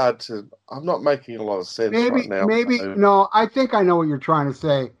really hard to. I'm not making a lot of sense right now. No. I think I know what you're trying to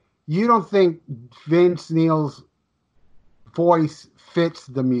say. You don't think Vince Neil's voice fits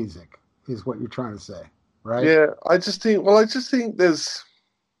the music, is what you're trying to say, right? Yeah, I just think there's.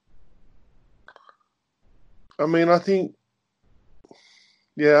 I mean, I think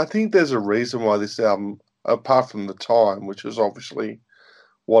there's a reason why this album, apart from the time, which was obviously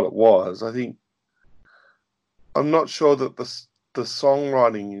what it was, I'm not sure that the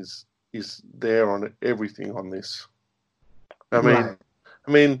songwriting is there on everything on this. I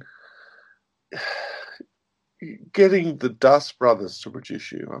mean, getting the Dust Brothers to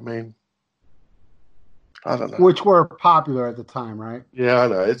produce you. I mean, I don't know. Which were popular at the time, right? Yeah, I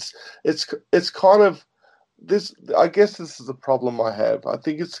know. It's kind of this. I guess this is the problem I have. I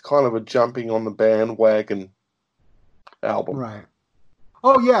think it's kind of a jumping on the bandwagon album. Right.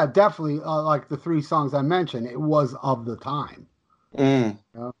 Oh yeah, definitely. Like the 3 songs I mentioned, it was of the time. Mm.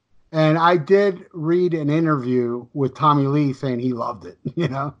 You know? And I did read an interview with Tommy Lee saying he loved it. You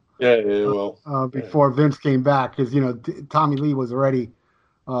know. Yeah. Well, before Vince came back, because Tommy Lee was already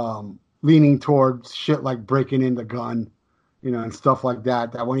leaning towards shit like Breaking in the Gun, and stuff like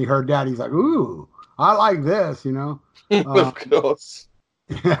that. That when he heard that, he's like, "Ooh, I like this," Of course.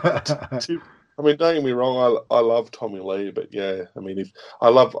 I mean, don't get me wrong. I love Tommy Lee, but yeah, I mean, I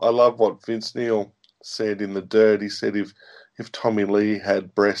love what Vince Neil said in The Dirt. He said if Tommy Lee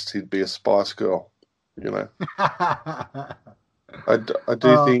had breasts, he'd be a Spice Girl. I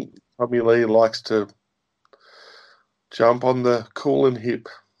do think Tommy Lee likes to jump on the cool and hip.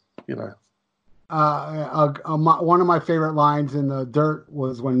 One of my favorite lines in The Dirt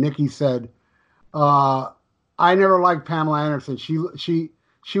was when Nikki said, "I never liked Pamela Anderson. She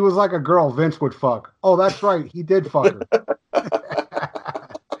was like a girl Vince would fuck." Oh, that's right, he did fuck her.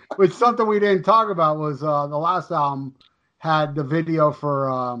 Which something we didn't talk about was the last album had the video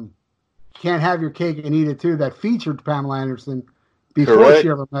for "Can't Have Your Cake and Eat It Too" that featured Pamela Anderson before Correct. she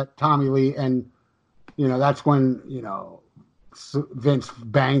ever met Tommy Lee, and that's when Vince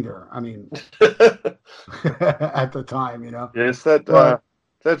banged her. I mean, at the time, Yes, that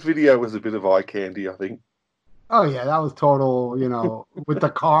video was a bit of eye candy, I think. Oh yeah, that was total, with the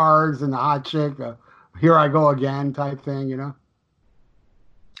cars and the hot chick, here I go again type thing,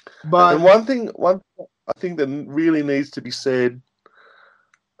 But and one thing I think that really needs to be said,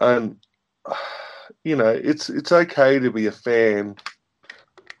 and it's okay to be a fan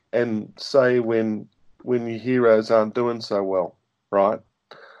and say when your heroes aren't doing so well, right?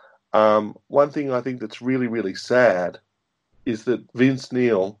 One thing I think that's really, really sad is that Vince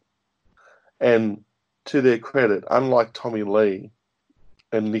Neil, and to their credit, unlike Tommy Lee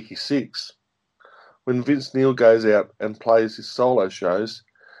and Nikki Sixx, when Vince Neil goes out and plays his solo shows,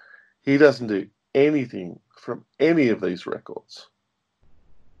 he doesn't do anything from any of these records.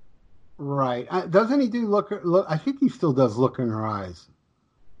 Right. Doesn't he do look? I think he still does Look in Her Eyes.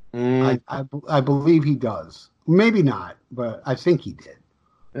 I believe he does. Maybe not, but I think he did.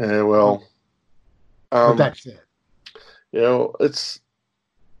 Yeah, well. But that's it. It's.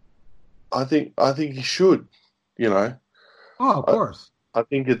 I think he should. Oh, of course. I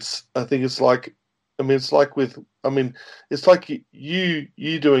think it's like. I mean, it's like with. I mean, it's like you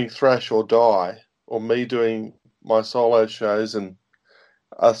doing Thrash or Die, or me doing my solo shows, and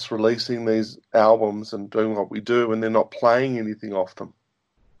us releasing these albums and doing what we do, and they're not playing anything off them.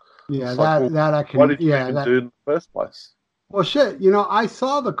 Yeah, it's that I can. Why did you even do it in the first place? Well, shit. I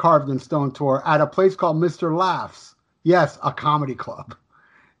saw the Carved in Stone tour at a place called Mr. Laughs. Yes, a comedy club,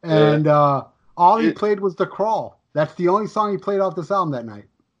 and all he played was The Crawl. That's the only song he played off this album that night.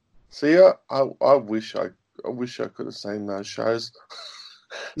 See, I wish I could have seen those shows.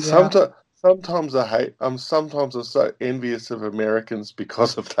 Yeah. Sometimes I hate. Sometimes I'm so envious of Americans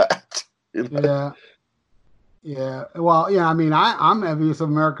because of that. Yeah. Well, yeah. I mean, I'm envious of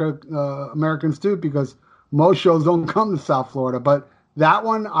Americans too, because most shows don't come to South Florida, but that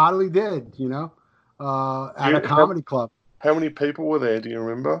one oddly did. At a comedy club. How many people were there? Do you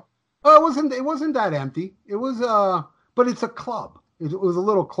remember? Oh, it wasn't that empty. It was but it's a club. It was a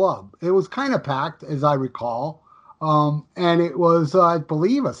little club. It was kind of packed, as I recall. And it was, I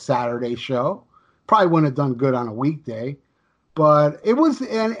believe, a Saturday show. Probably wouldn't have done good on a weekday, but it was,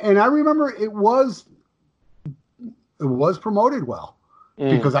 and I remember it was promoted well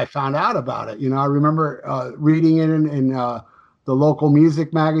because I found out about it. I remember reading it in the local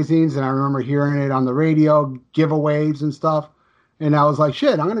music magazines, and I remember hearing it on the radio, giveaways and stuff. And I was like,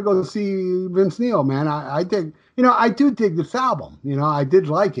 shit, I'm going to go see Vince Neil, man. I dig, I do dig this album. I did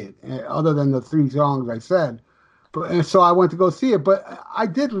like it, other than the 3 songs I said. And so I went to go see it. But I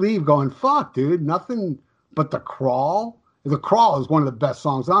did leave going, fuck, dude, nothing but The Crawl. The Crawl is one of the best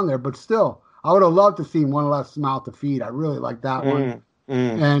songs on there. But still, I would have loved to see One Less Mouth to Feed. I really liked that one.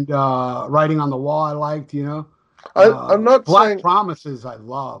 And Writing on the Wall I liked, I'm not Black saying... Promises I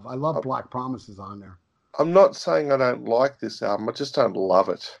love. I love Black Promises on there. I'm not saying I don't like this album. I just don't love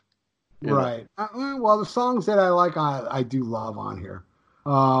it. Right. Well, the songs that I like, I do love on here.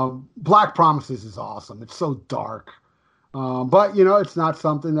 Black Promises is awesome. It's so dark. But, it's not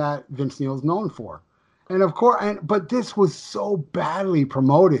something that Vince Neil's known for. And of course, but this was so badly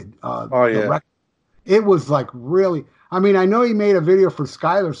promoted. Yeah. It was like really, I mean, I know he made a video for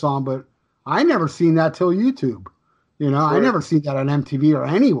Skylar's song, but I never seen that till YouTube. I True. never seen that on MTV or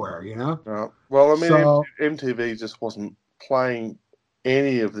anywhere. No. Well, I mean, So MTV just wasn't playing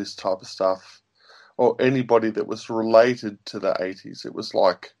any of this type of stuff or anybody that was related to the 80s. It was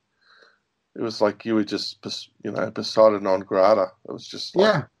like you were just, persona non grata. It was just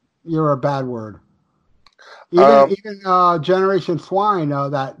like, yeah, you're a bad word. um, Even Generation Swine,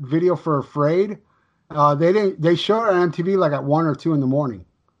 that video for Afraid, they showed it on MTV like at 1 or 2 in the morning.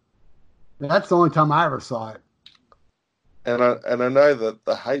 That's the only time I ever saw it. and I know that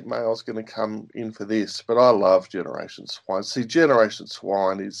the hate mail is going to come in for this, but I love Generation Swine. See, Generation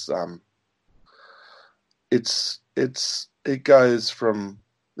Swine is it goes from,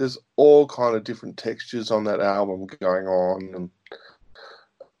 there's all kind of different textures on that album going on,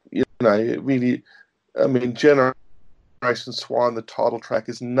 and really, I mean, Generation Swine, the title track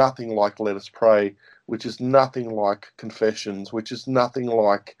is nothing like Let Us Pray, which is nothing like Confessions, which is nothing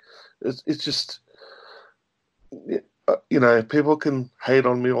like, it's just, people can hate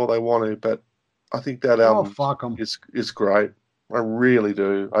on me all they want to, but I think that Oh, album fuck them. is great. I really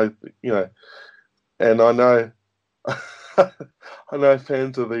do. And I know, I know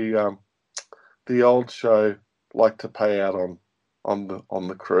fans of the old show like to pay out on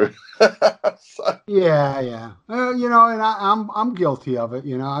the crew. So, Yeah. And I'm guilty of it.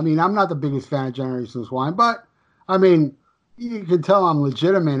 I mean, I'm not the biggest fan of Generation Swine, but I mean, you can tell I'm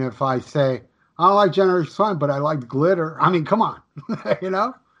legitimate if I say I don't like Generation Swine, but I like Glitter. I mean, come on, How can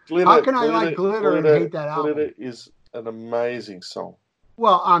I like Glitter and hate that album? Glitter is an amazing song.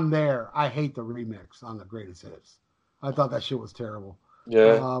 Well, on there, I hate the remix on the Greatest Hits. I thought that shit was terrible.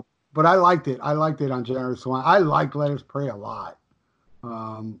 Yeah. But I liked it. I liked it on Generation Swine. I like Let Us Pray a lot.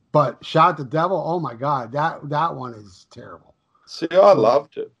 But Shout at the Devil, oh my God, that one is terrible. See, I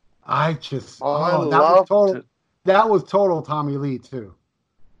loved it. That was total Tommy Lee too.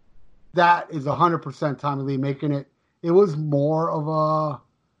 That is 100% Tommy Lee making it. It was more of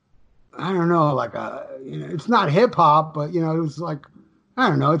I don't know, like it's not hip hop, but it was like, I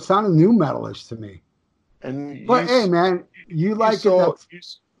don't know, it sounded new metalish to me. But hey, man, you like it?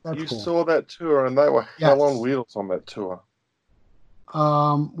 That's cool. Saw that tour, and they were hell on wheels on that tour.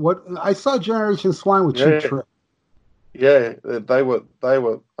 What I saw Generation Swine with Cheap Trick. Yeah, they were.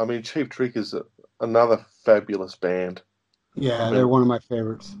 I mean, Cheap Trick is another fabulous band. Yeah, they're one of my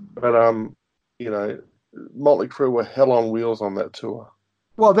favorites. But Motley Crue were hell on wheels on that tour.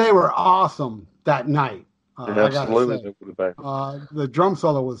 Well, they were awesome that night. Absolutely, they would have been. The drum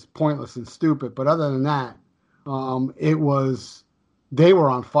solo was pointless and stupid, but other than that, they were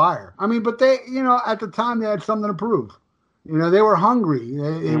on fire. I mean, but they, at the time they had something to prove. They were hungry.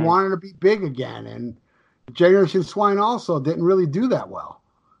 They wanted to be big again, and Generation Swine also didn't really do that well.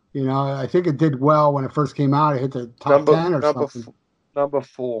 I think it did well when it first came out. It hit the top 10 or something. Number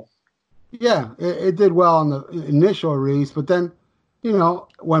 4. Yeah, it did well on the initial release, but then,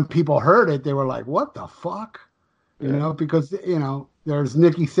 when people heard it, they were like, what the fuck? Because, there's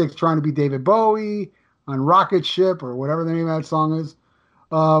Nikki Sixx trying to be David Bowie on Rocket Ship or whatever the name of that song is.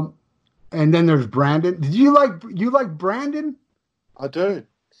 And then there's Brandon. Did you like Brandon? I do.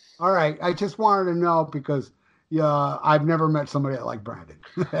 All right. I just wanted to know because I've never met somebody that liked Brandon.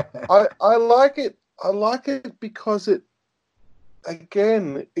 I like it. I like it because it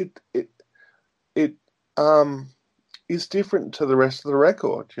is different to the rest of the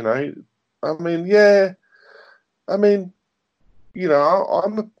record. I mean, yeah. I mean,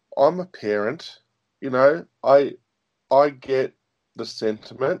 I'm a parent. I get the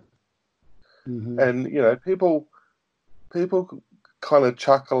sentiment. Mm-hmm. And people kind of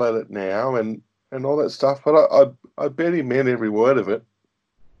chuckle at it now and all that stuff, but I bet he meant every word of it.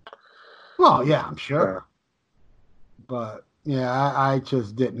 Well, yeah, I'm sure. But yeah, I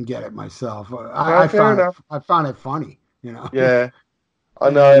just didn't get it myself. I found it funny, Yeah, I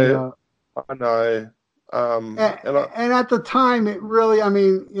know. I know. And at the time, it really, I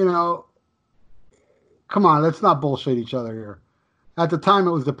mean, come on, let's not bullshit each other here. At the time,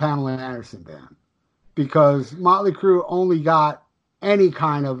 it was the Pamela Anderson band because Motley Crue only got any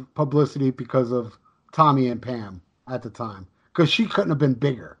kind of publicity because of Tommy and Pam at the time because she couldn't have been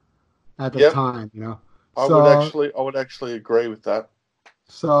bigger at the time, I would actually agree with that.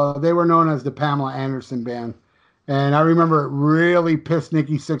 So they were known as the Pamela Anderson band, and I remember it really pissed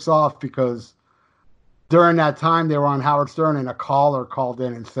Nikki Sixx off because during that time they were on Howard Stern and a caller called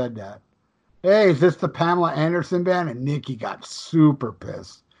in and said that. Hey, is this the Pamela Anderson band? And Nikki got super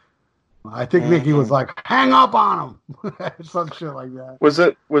pissed. I think Nikki was like, hang up on him. Some shit like that. Was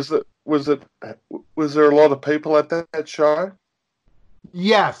there a lot of people at that show?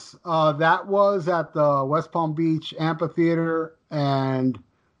 Yes. That was at the West Palm Beach Amphitheater, and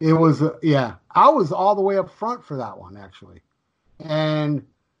It was, yeah. I was all the way up front for that one, actually. And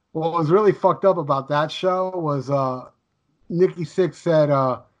what was really fucked up about that show was Nikki Sixx said,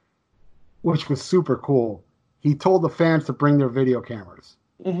 which was super cool. He told the fans to bring their video cameras.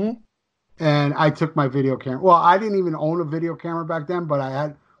 Mm-hmm. And I took my video camera. Well, I didn't even own a video camera back then, but I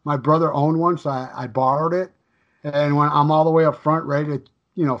had my brother owned one, so I borrowed it. And when I'm all the way up front, ready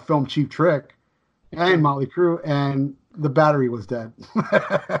to, film Cheap Trick and Motley Crue, and the battery was dead.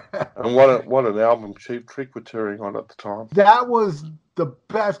 And what an album Cheap Trick were touring on at the time. That was the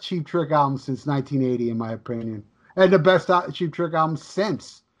best Cheap Trick album since 1980, in my opinion, and the best Cheap Trick album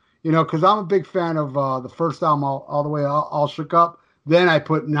since. Because I'm a big fan of the first album, all the way all Shook Up. Then I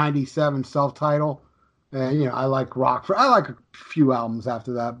put 97 self-title, and I like rock. I like a few albums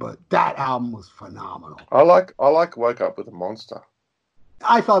after that, but that album was phenomenal. I like Woke Up with a Monster.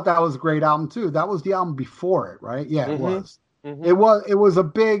 I thought that was a great album too. That was the album before it, right? Yeah, it was. Mm-hmm. It was a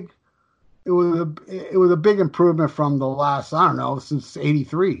big improvement from the last, I don't know, since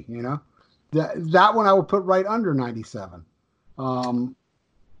 '83. That one I would put right under 97.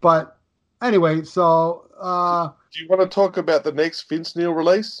 But anyway, so do you want to talk about the next Vince Neil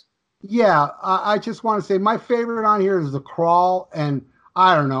release? Yeah, I just want to say my favorite on here is The Crawl, and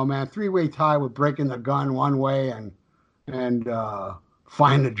I don't know, man, Three-Way Tie with Breaking the Gun one way and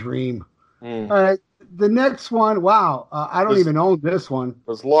Find a Dream. All right, the next one, wow, I don't even own this one. It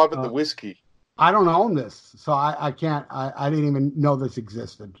was Live at the Whiskey. I don't own this, so I can't, I didn't even know this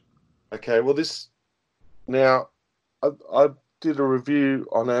existed. Okay, well I did a review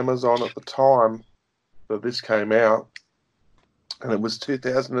on Amazon at the time that this came out, and it was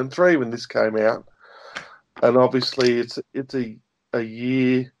 2003 when this came out, and obviously it's a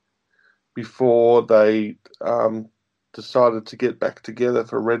year before they decided to get back together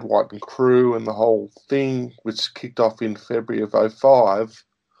for Red, White and Crew and the whole thing, which kicked off in February of 2005.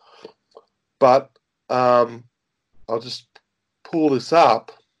 But I'll just pull this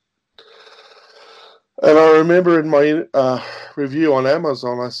up. And I remember in my review on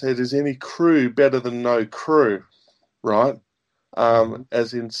Amazon, I said, is any crew better than no crew, right?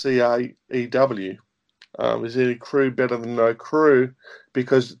 As in CREW. Is any crew better than no crew?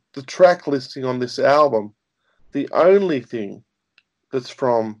 Because the track listing on this album, the only thing that's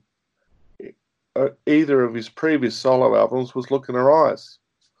from either of his previous solo albums was Look in Her Eyes.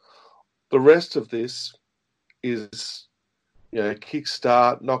 The rest of this is,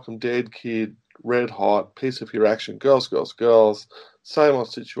 Kickstart, Knock 'em Dead Kid, Red Hot, Piece of Your Action, Girls, Girls, Girls, Same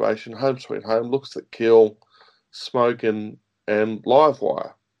Old Situation, Home Sweet Home, Looks That Kill, Smoke and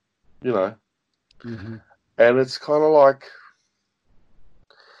Livewire, Mm-hmm. And it's kind of like,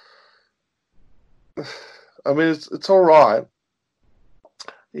 I mean, it's all right.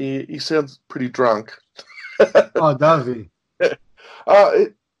 He sounds pretty drunk. Oh, does he?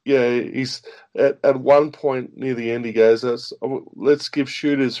 He's at one point near the end. He goes, "Let's give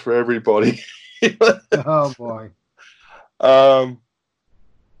shooters for everybody." Oh boy.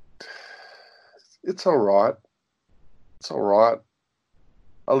 It's all right. It's all right.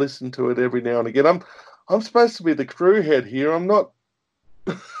 I listen to it every now and again. I'm supposed to be the crew head here. I'm not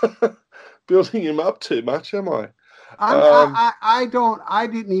building him up too much, am I? I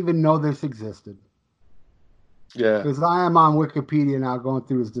didn't even know this existed. Yeah. Because I am on Wikipedia now going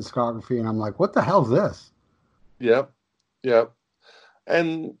through his discography, and I'm like, what the hell's this? Yep.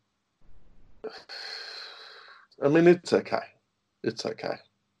 And, I mean, it's okay. It's okay.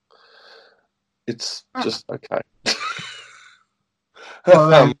 It's just okay. Well,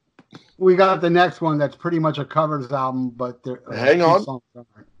 then, we got the next one that's pretty much a covers album, but there hang on.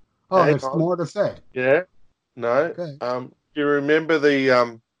 There's more to say. Yeah. No. Okay. You remember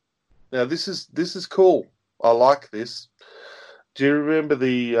the now this is cool. I like this. Do you remember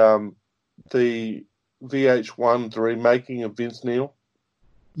the VH1, the remaking of Vince Neil?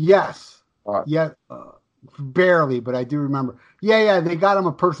 Yes. Right. Yeah. Barely, but I do remember. Yeah. They got him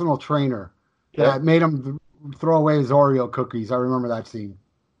a personal trainer that made him throw away his Oreo cookies. I remember that scene.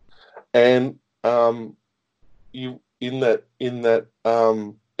 And you in that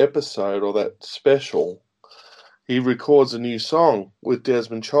episode or that special, he records a new song with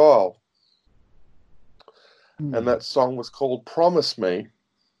Desmond Child. And that song was called Promise Me.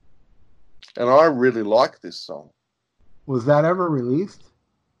 And I really like this song. Was that ever released?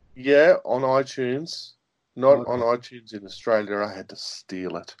 Yeah, on iTunes. Not on iTunes in Australia. I had to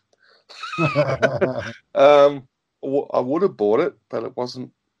steal it. I would have bought it, but it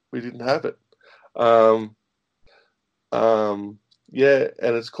wasn't. We didn't have it. Yeah,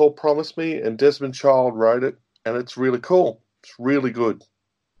 and it's called Promise Me, and Desmond Child wrote it, and it's really cool. It's really good.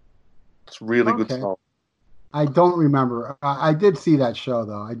 It's a really good song. I don't remember. I did see that show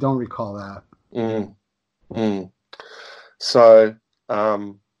though. I don't recall that. Mm, mm. So,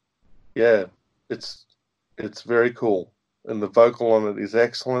 yeah, it's it's very cool, and the vocal on it is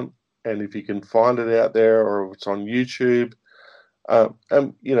excellent. And if you can find it out there, or if it's on YouTube,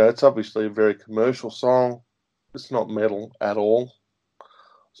 and it's obviously a very commercial song. It's not metal at all.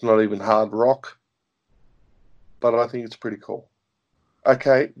 It's not even hard rock, but I think it's pretty cool.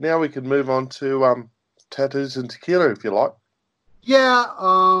 Okay, now we can move on to Tattoos and Tequila, if you like. Yeah,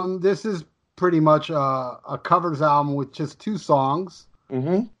 this is pretty much a covers album with just two songs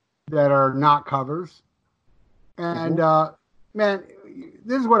Mm-hmm. that are not covers. And Mm-hmm. man,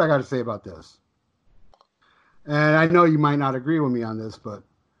 this is what I got to say about this. And I know you might not agree with me on this, but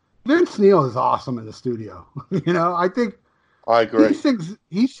Vince Neil is awesome in the studio. I think I agree.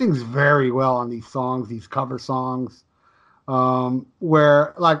 he sings very well on these songs, these cover songs.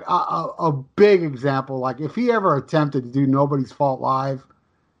 Where like a big example, like if he ever attempted to do Nobody's Fault live,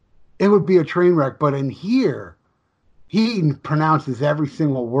 it would be a train wreck. But in here, he pronounces every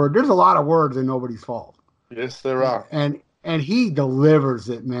single word. There's a lot of words in Nobody's Fault. Yes, there are. And he delivers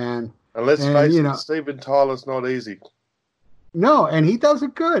it, man. And let's And face it, Steven Tyler's not easy. no, and he does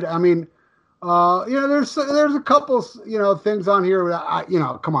it good. I mean, there's a couple, things on here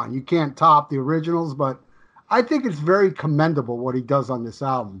that come on, you can't top the originals, but I think it's very commendable what he does on this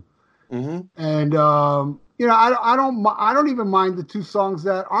album. Mm-hmm. And I don't even mind the two songs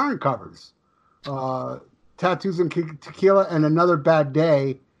that aren't covers, "Tattoos and Tequila" and "Another Bad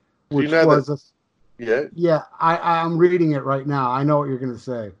Day," which yeah. I'm reading it right now. I know what you're going to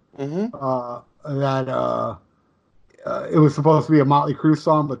say. Mm-hmm. That it was supposed to be a Motley Crue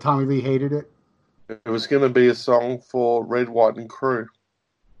song, but Tommy Lee hated it. It was going to be a song for Red, White, and Crew.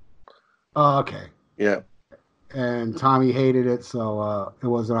 Okay. Yeah. And Tommy hated it, so it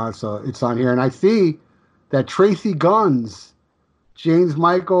wasn't on. So it's on here, and I see that Tracy Guns, James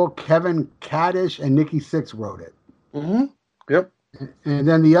Michael, Kevin Kaddish, and Nikki Sixx wrote it. Mm-hmm. Yep. And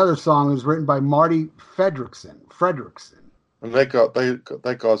then the other song is written by Marty Fredrickson. And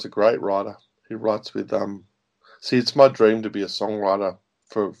that guy's a great writer. He writes with See, it's my dream to be a songwriter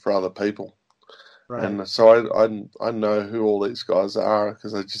for other people. Right. And so I know who all these guys are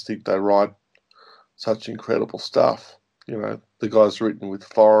because I just think they write such incredible stuff. The guy's written with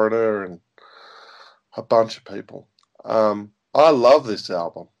Foreigner and a bunch of people. I love this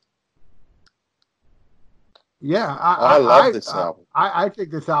album. Yeah, I love this album. I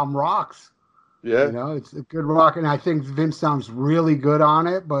think this album rocks. Yeah. It's a good rock, and I think Vince sounds really good on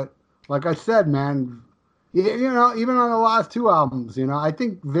it. But like I said, man, even on the last two albums, I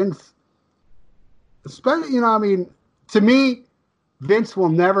think Vince, especially, to me, Vince will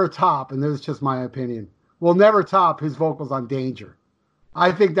never top, and this is just my opinion, will never top his vocals on Danger.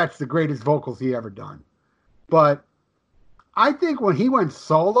 I think that's the greatest vocals he ever done. But I think when he went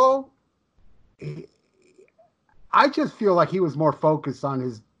solo, I just feel like he was more focused on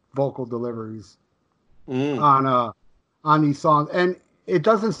his vocal deliveries on these songs, and it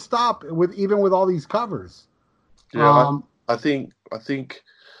doesn't stop even with all these covers. Yeah, I think,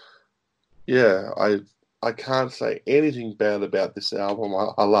 yeah, I can't say anything bad about this album.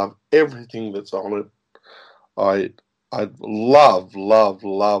 I love everything that's on it. I love Another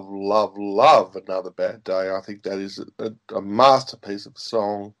Bad Day. I think that is a masterpiece of a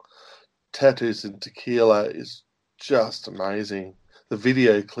song. Tattoos and Tequila is just amazing. The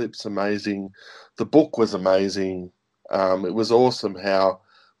video clip's amazing. The book was amazing. It was awesome how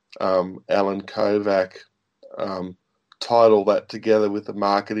Alan Kovac tied all that together with the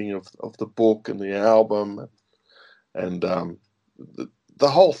marketing of the book and the album, and the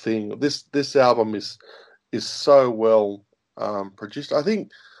whole thing. This album is so well produced. I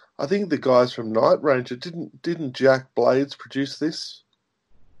think the guys from Night Ranger didn't Jack Blades produce this?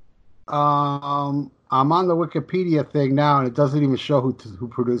 I'm on the Wikipedia thing now, and it doesn't even show who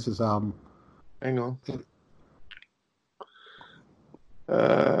produced this album. Hang on.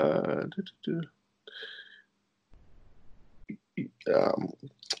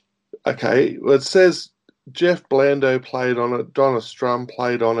 Okay, well, it says Jeff Blando played on it. Donna Strum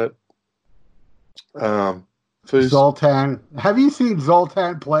played on it. Zoltan. Have you seen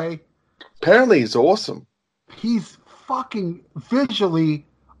Zoltan play? Apparently he's awesome. He's fucking visually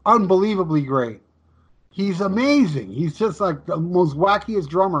unbelievably great. He's amazing. He's just like the most wackiest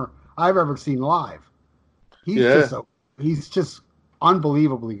drummer I've ever seen live. He's just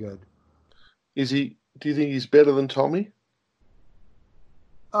unbelievably good. Is he? Do you think he's better than Tommy?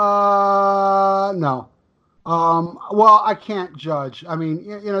 No. Well, I can't judge. I mean,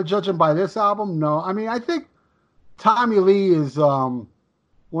 judging by this album, no. I mean, I think Tommy Lee is one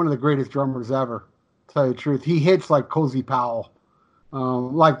of the greatest drummers ever tell you the truth. He hits like Cozy Powell.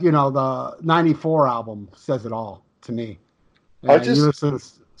 Like, the 94 album says it all to me. And you listen to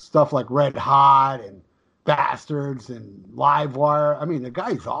stuff like Red Hot and Bastards and Livewire. I mean, the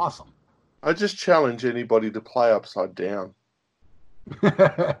guy's awesome. I just challenge anybody to play Upside Down.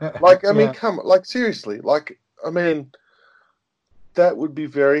 Like, I mean, seriously. Like, I mean, that would be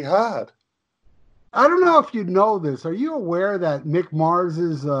very hard. I don't know if you know this. Are you aware that Mick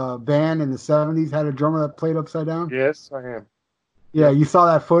Mars's band in the 70s had a drummer that played Upside Down? Yes, I am. Yeah, you saw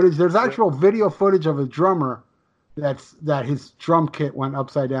that footage? There's actual video footage of a drummer that his drum kit went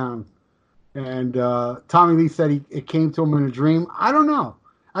upside down. And Tommy Lee said it came to him in a dream. I don't know.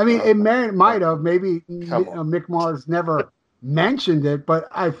 I mean, it might have. Maybe Mick Mars never mentioned it, but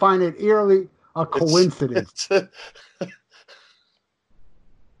I find it eerily a coincidence. I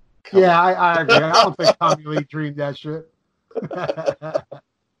agree. I don't think Tommy Lee dreamed that shit.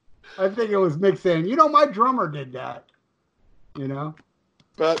 I think it was Mick saying, my drummer did that.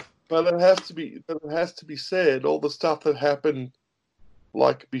 But it has to be said, all the stuff that happened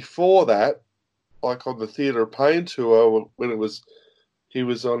like before that, like on the Theatre of Pain tour, when he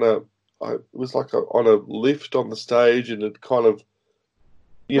was on on a lift on the stage, and it kind of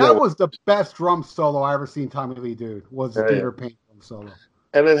that was the best drum solo I ever seen Tommy Lee do, was the Theatre of Pain drum solo.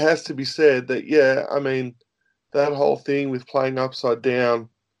 And it has to be said that I mean, that whole thing with playing Upside Down,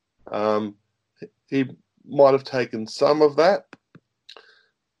 he might have taken some of that,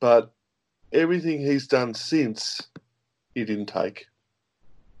 but everything he's done since, he didn't take.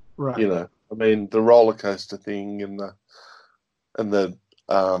 Right. I mean, the roller coaster thing and the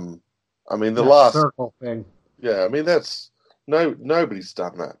last circle thing. Yeah, I mean, that's nobody's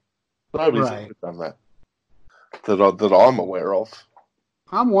done that. Nobody's ever done that that I'm aware of.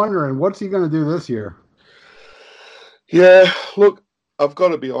 I'm wondering, what's he going to do this year? Yeah, look, I've got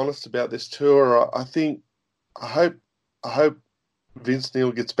to be honest about this tour. I hope Vince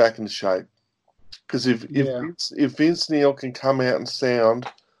Neil gets back into shape, because if Vince Neil can come out and sound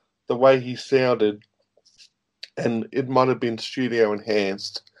the way he sounded, and it might have been studio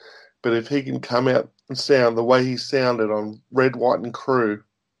enhanced, but if he can come out and sound the way he sounded on Red, White and Crew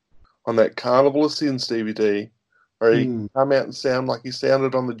on that Carnival of Sins DVD, or he can come out and sound like he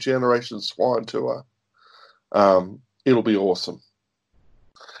sounded on the Generation Swine tour, it'll be awesome.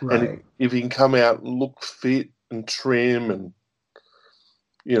 Right. And if he can come out and look fit and trim, and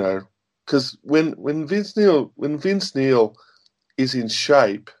because when Vince Neil is in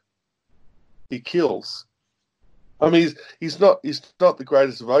shape, he kills. I mean, he's not the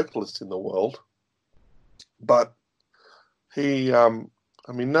greatest vocalist in the world, but he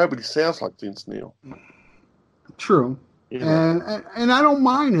nobody sounds like Vince Neil. True. And I don't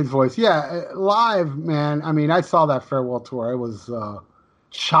mind his voice. Yeah, live, man. I mean, I saw that farewell tour. It was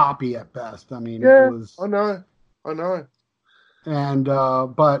choppy at best. I mean, it was. I know. And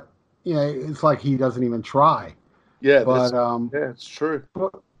but it's like he doesn't even try. Yeah, but it's true.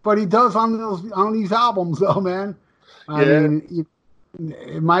 But he does on these albums, though, man. I mean,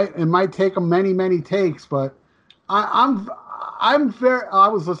 it might take him many takes, but I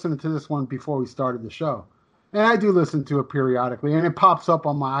was listening to this one before we started the show, and I do listen to it periodically, and it pops up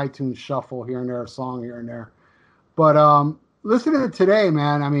on my iTunes shuffle here and there, a song here and there. But listening to it today,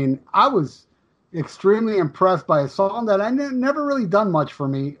 man, I mean, I was extremely impressed by a song that I never really done much for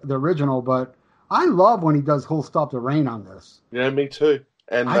me, the original, but I love when he does "Who'll Stop the Rain" on this. Yeah, me too.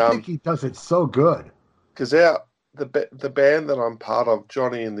 And I think he does it so good. Because the band that I'm part of,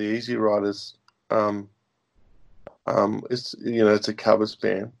 Johnny and the Easy Riders, it's a covers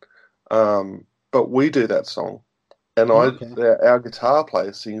band, but we do that song, and our guitar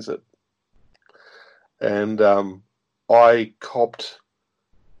player sings it, and I copped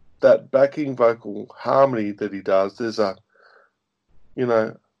that backing vocal harmony that he does. There's a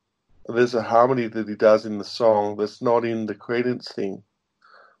harmony that he does in the song that's not in the Credence thing,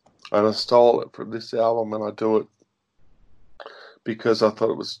 and I stole it from this album, and I do it because I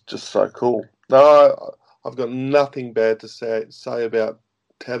thought it was just so cool. No, I've got nothing bad to say about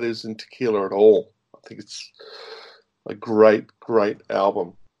Tattoos and Tequila at all. I think it's a great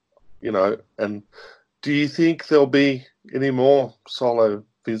album, and do you think there'll be any more solo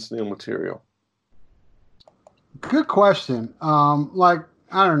Vince Neil material? Good question. I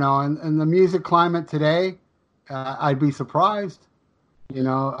don't know. In the music climate today, I'd be surprised.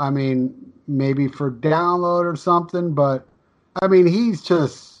 I mean, maybe for download or something, but I mean, he's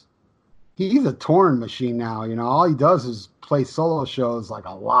a touring machine now. All he does is play solo shows like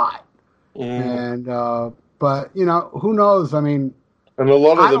a lot. And, but who knows? I mean, and a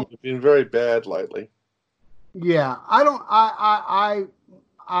lot of them have been very bad lately. Yeah, I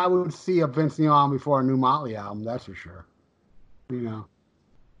I would see a Vince Neil album before a new Motley album. That's for sure. You know.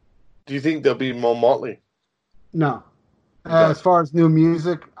 Do you think there'll be more Motley? No. Okay. As far as new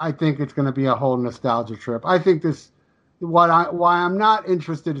music, I think it's going to be a whole nostalgia trip. I think why I'm not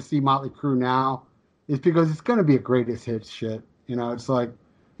interested to see Motley Crue now is because it's going to be a greatest hits shit. You know, it's like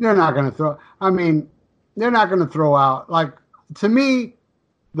they're not going to throw. I mean, they're not going to throw out like to me,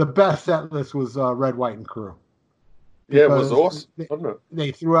 the best set list was Red, White, and Crew. Yeah, it was awesome, wasn't it?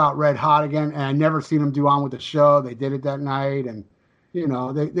 They threw out Red Hot again, and I never seen them do On With the Show. They did it that night, and you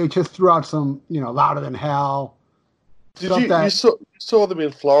know, they just threw out some, you know, Louder Than Hell. You saw them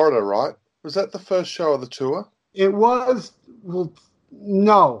in Florida, right? Was that the first show of the tour? It was, well,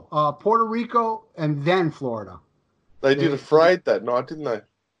 no, Puerto Rico and then Florida. They did Afraid that night, didn't they?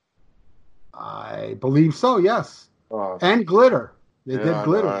 I believe so, yes. Oh, and Glitter. They did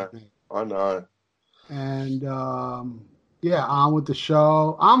Glitter. I know. And, yeah, On With the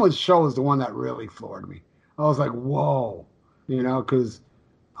Show. On With the Show was the one that really floored me. I was like, whoa, you know, because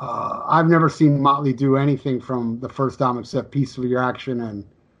I've never seen Motley do anything from the first album except Peaceful Reaction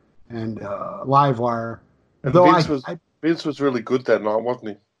and Livewire. And Vince was really good that night, wasn't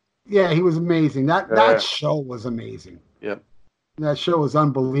he? Yeah, he was amazing. That show was amazing. Yeah. That show was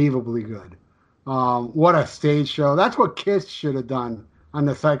unbelievably good. What a stage show. That's what Kiss should have done on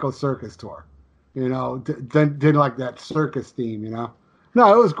the Psycho Circus tour. You know, did like that circus theme, you know.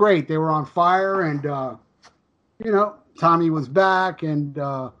 No, it was great. They were on fire, and, you know, Tommy was back, and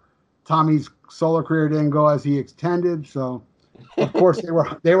Tommy's solo career didn't go as he intended. So, of course,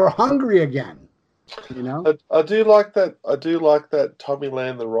 they were hungry again. You know, I do like that. I do like that Tommy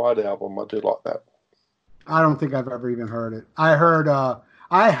Land the Ride album. I do like that. I don't think I've ever even heard it. I heard,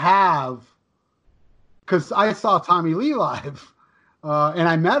 I have, because I saw Tommy Lee live, and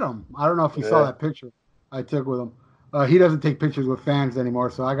I met him. I don't know if you saw that picture I took with him. He doesn't take pictures with fans anymore,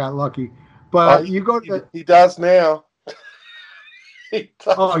 so I got lucky. But you go to he does now. He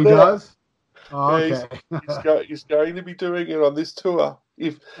does. Oh, okay. He's going to be doing it on this tour.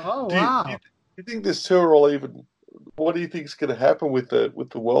 Wow. Do you think this tour will even? What do you think is going to happen with the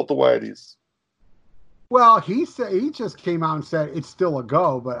world the way it is? Well, he just came out and said it's still a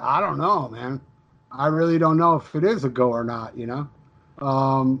go, but I don't know, man. I really don't know if it is a go or not. You know,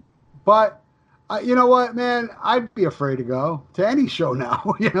 but you know what, man? I'd be afraid to go to any show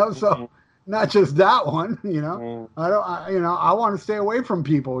now. You know, so not just that one. You know, I want to stay away from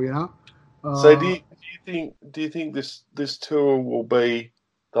people. You know. So do you think this tour will be?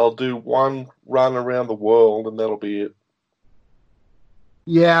 They'll do one run around the world and that'll be it.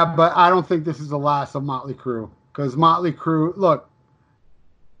 Yeah, but I don't think this is the last of Motley Crue. Because Motley Crue, look,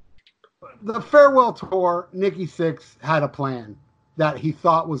 the farewell tour, Nikki Sixx had a plan that he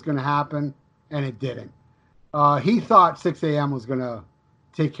thought was going to happen, and it didn't. He thought 6 a.m. was going to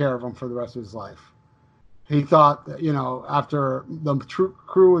take care of him for the rest of his life. He thought that, you know, after the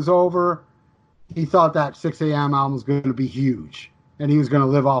crew was over, he thought that 6 a.m. album was going to be huge. And he was going to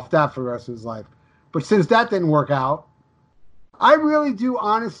live off that for the rest of his life. But since that didn't work out, I really do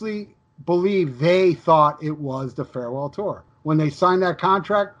honestly believe they thought it was the farewell tour. When they signed that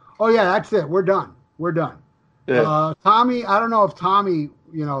contract, oh, yeah, that's it. We're done. We're done. Yeah. Tommy, I don't know if Tommy,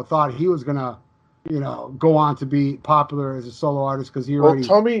 you know, thought he was going to, you know, go on to be popular as a solo artist because he already...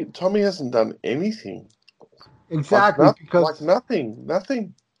 Well, Tommy hasn't done anything. Exactly.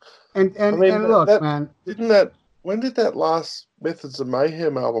 Nothing. And look, man... When did that last Methods of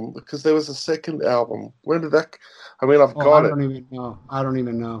Mayhem album? Because there was a second album. When did that? I mean, I've got it. I don't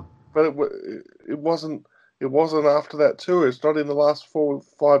even know. But it wasn't. It wasn't after that tour. It's not in the last 4 or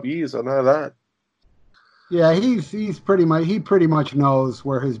 5 years. I know that. Yeah, he's pretty much. He pretty much knows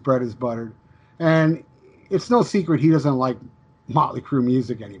where his bread is buttered, and it's no secret he doesn't like Motley Crue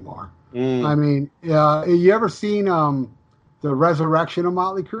music anymore. I mean, you ever seen the Resurrection of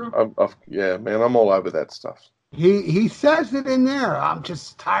Motley Crue? Yeah, man, I'm all over that stuff. He says it in there. I'm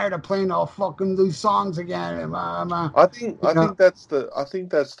just tired of playing all fucking these songs again. I think that's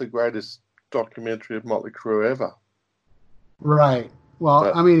the greatest documentary of Motley Crue ever. Right. Well,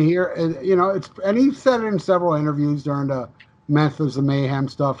 I mean, here, you know, and he said it in several interviews during the Methods of Mayhem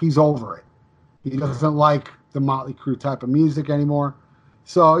stuff. He's over it. He doesn't like the Motley Crue type of music anymore.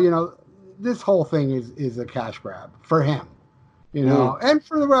 So, you know, this whole thing is a cash grab for him, you know, and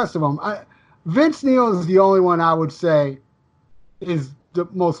for the rest of them. Vince Neil is the only one I would say is the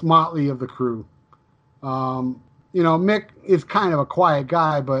most Motley of the crew. You know, Mick is kind of a quiet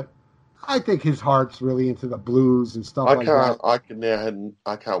guy, but I think his heart's really into the blues and stuff like that.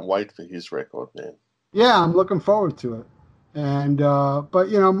 I can't wait for his record, man. Yeah, I'm looking forward to it. And but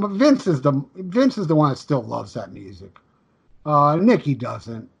you know, Vince is the one that still loves that music. Nikki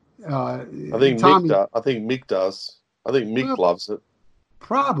doesn't. I think Mick Tommy, does. I think Mick does. I think Mick well, loves it.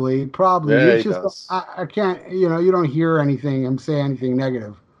 probably. Yeah, It's he just does. I can't. You don't hear anything him say anything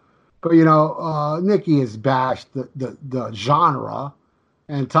negative. But Nikki has bashed the genre,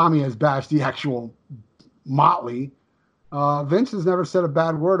 and Tommy has bashed the actual Motley. Vince has never said a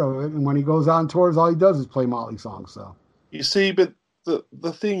bad word of it, and when he goes on tours, all he does is play Motley songs. So You see, but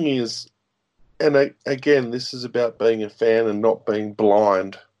the thing is, and again, this is about being a fan and not being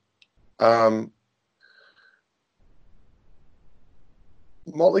blind. Um,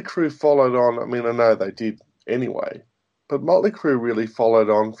 Motley Crue followed on. I mean, I know they did anyway, but Motley Crue really followed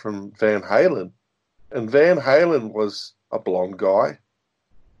on from Van Halen, and Van Halen was a blonde guy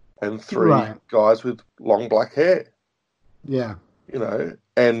and three right, guys with long black hair, yeah,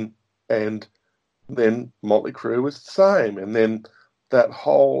 and then Motley Crue was the same, and then that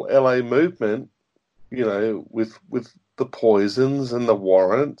whole LA movement, with the Poisons and the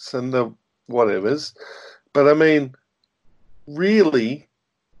Warrants and the whatevers. But I mean, really,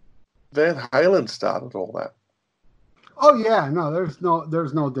 Van Halen started all that. oh yeah, no,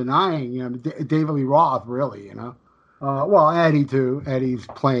 there's no denying. David Lee Roth really. Well, Eddie too. Eddie's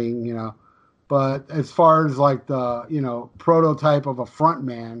playing. But as far as like the prototype of a front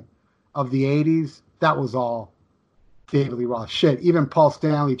man of the '80s, that was all David Lee Roth. Shit, even Paul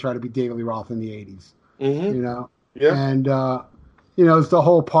Stanley tried to be David Lee Roth in the '80s. Mm-hmm. You know, Yeah. and it's the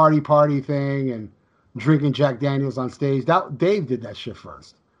whole party thing and drinking Jack Daniels on stage. That Dave did that shit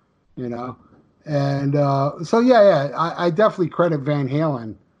first. You know, and so yeah, I definitely credit Van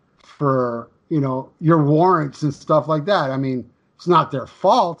Halen for your warrants and stuff like that. I mean, it's not their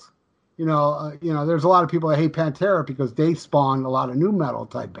fault. There's a lot of people that hate Pantera because they spawned a lot of new metal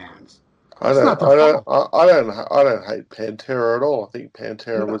type bands. I It's don't, not their I don't, fault. I don't hate Pantera at all. I think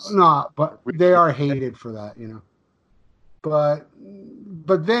Pantera No, was no, but they really are hated for that. But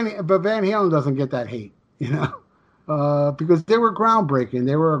Van Halen doesn't get that hate, because they were groundbreaking.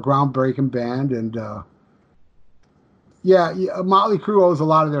 They were a groundbreaking band, and yeah, Motley Crue owes a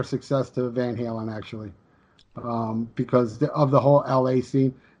lot of their success to Van Halen actually, because of the whole LA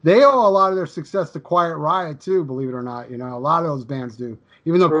scene. They owe a lot of their success to Quiet Riot too, believe it or not. A lot of those bands do.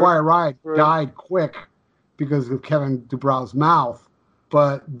 Even though true. Quiet Riot True. died quick because of Kevin DuBrow's mouth,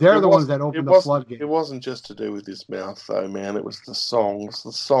 but they're It the ones wasn't. that It opened the wasn't. floodgate. It wasn't just to do with his mouth, though, man. It was the songs.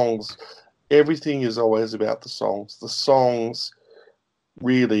 The songs. Everything is always about the songs. The songs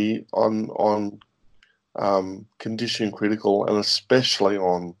really on Condition Critical, and especially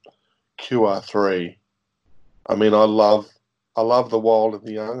on QR3. I mean, I love The Wild and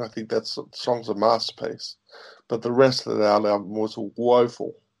the Young. I think that song's a masterpiece. But the rest of that album was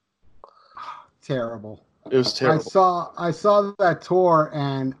woeful. Terrible. It was I terrible. saw that tour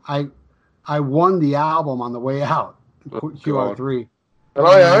and I won the album on the way out. Oh, God. QR3, And and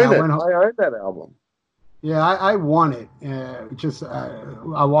I I own it. went home. I own that album. Yeah, I won it.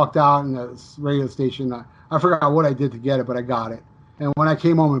 I walked out in the radio station. I forgot what I did to get it, but I got it. And when I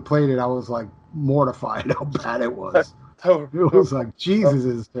came home and played it, I was like mortified how bad it was. They were, It was like, Jesus,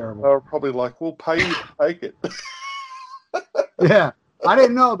 is they terrible. were probably like, we'll pay you to take it. Yeah, I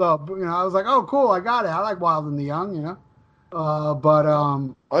didn't know though. But, I was like, oh, cool, I got it. I like Wild and the Young. But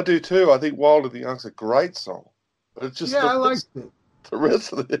I do too. I think Wild and the Young's a great song. But it's just yeah, I liked it. the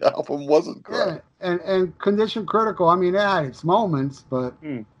rest of the album wasn't great. Yeah, and Condition Critical. I mean, it had its moments, but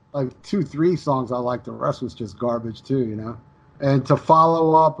like 2, 3 songs I liked. The rest was just garbage too. And to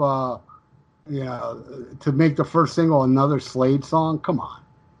follow up, to make the first single another Slade song, come on,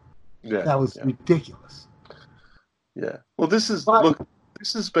 that was ridiculous. Yeah. Well, this has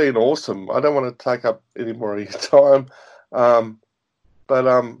been awesome. I don't want to take up any more of your time, but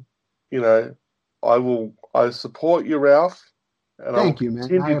I support you, Ralph. And Thank you,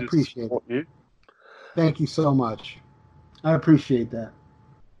 man. I appreciate it. You. Thank you so much. I appreciate that.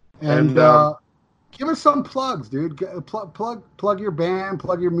 And give us some plugs, dude. Plug your band,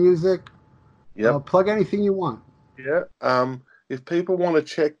 plug your music. Yeah. Plug anything you want. Yeah. If people want to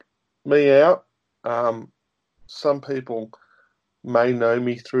check me out, some people may know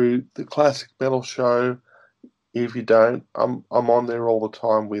me through the Classic Metal Show. If you don't, I'm on there all the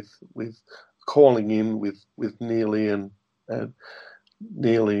time with calling in with Neely and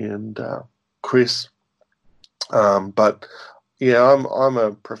Chris. But yeah, I'm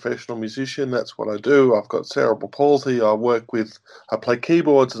a professional musician. That's what I do. I've got cerebral palsy. I play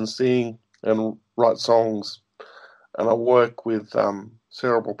keyboards and sing and write songs, and I work with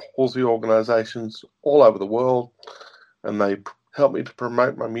cerebral palsy organisations all over the world, and they help me to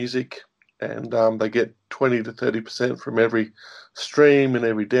promote my music. And they get 20 to 30% from every stream and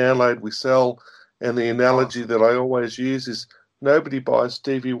every download we sell. And the analogy that I always use is nobody buys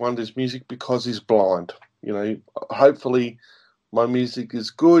Stevie Wonder's music because he's blind. You know, hopefully my music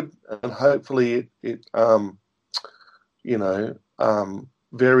is good, and hopefully it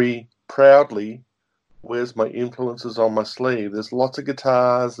very proudly wears my influences on my sleeve. There's lots of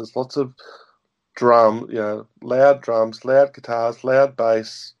guitars, there's lots of loud drums, loud guitars, loud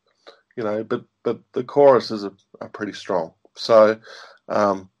bass, but the choruses are pretty strong. So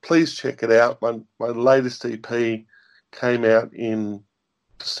please check it out. My latest EP came out in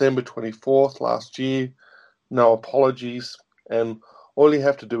December 24th last year. No apologies. And all you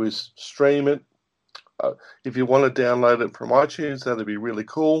have to do is stream it. If you want to download it from iTunes, that'd be really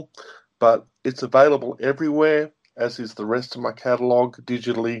cool. But it's available everywhere, as is the rest of my catalogue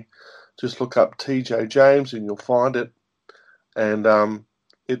digitally. Just look up TJ James and you'll find it. And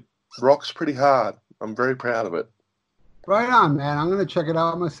it rocks pretty hard. I'm very proud of it. Right on, man. I'm going to check it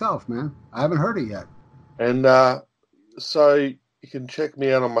out myself, man. I haven't heard it yet. And so you can check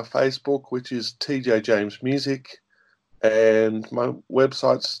me out on my Facebook, which is TJ James Music. And my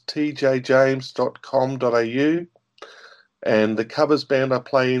website's tjjames.com.au. And the covers band I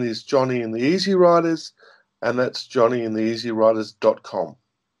play in is Johnny and the Easy Riders, and that's johnnyandtheeasyriders.com.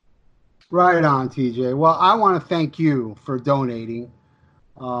 Right on, TJ. Well, I want to thank you for donating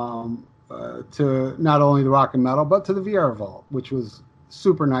to not only the Rock and Metal, but to the Viera Vault, which was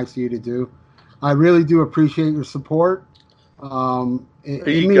super nice of you to do. I really do appreciate your support. It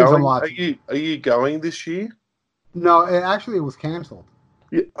means a lot. Are you going this year? No, it was canceled.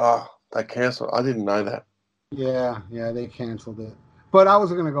 Yeah. Oh, they canceled. I didn't know that. Yeah, they canceled it. But I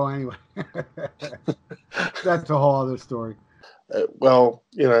wasn't going to go anyway. That's a whole other story. Well,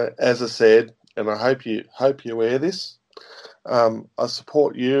 as I said, and I hope you hear this. I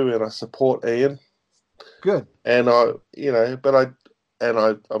support you and I support Ian. Good. And I'm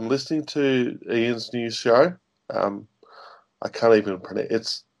listening to Ian's new show. I can't even pronounce it.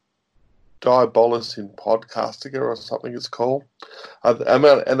 It's Diabolus in Podcastica or something it's called.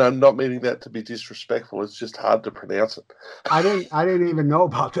 And I'm not meaning that to be disrespectful. It's just hard to pronounce it. I didn't even know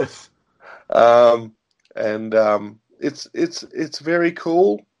about this. It's very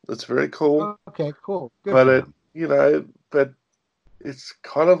cool. It's very cool. Okay, cool. Good. But but it's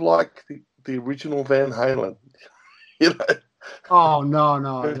kind of like the original Van Halen. Oh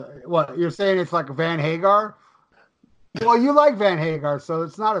no! What you're saying? It's like Van Hagar. Well, you like Van Hagar, so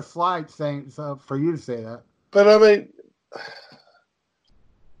it's not a slight thing for you to say that. But I mean,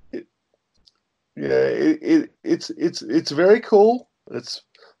 it's very cool. It's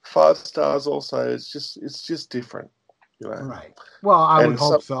 5 stars. Also, it's just different. Right. Well, I would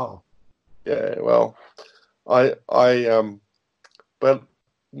hope so. Yeah. Well, but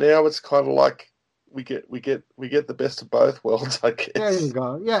now it's kind of like we get the best of both worlds, I guess. There you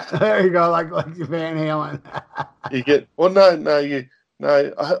go. Yeah, there you go. Like Van Halen. You get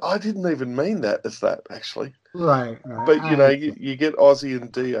I didn't even mean that as that actually. Right. But you get Ozzy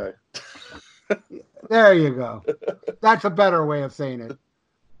and Dio. There you go. That's a better way of saying it.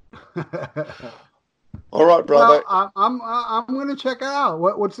 All right, brother. Well, I'm going to check it out.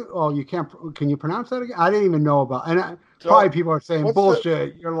 What's it? Oh, you can't. Can you pronounce that again? I didn't even know about. And probably people are saying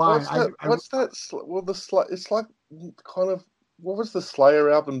bullshit. You're lying. What's that? Well, it's like kind of what was the Slayer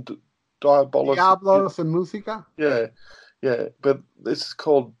album? Diablos and Musica. Yeah. But this is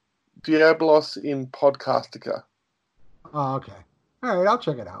called Diablos in Podcastica. Oh, okay. All right, I'll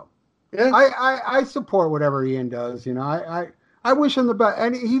check it out. Yeah. I support whatever Ian does. I wish him the best,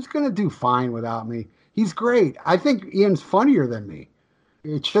 and he's going to do fine without me. He's great. I think Ian's funnier than me.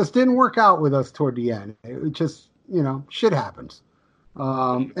 It just didn't work out with us toward the end. It just, shit happens.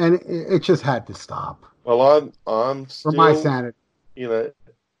 And it just had to stop. Well, I'm still, for my sanity.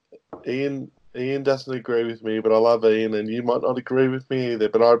 Ian doesn't agree with me, but I love Ian, and you might not agree with me either.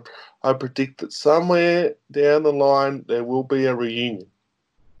 But I predict that somewhere down the line there will be a reunion.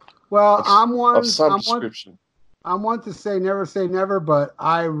 Well, I'm one of some description. I'm one to say never, but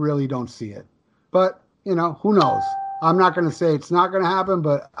I really don't see it. But, who knows? I'm not going to say it's not going to happen,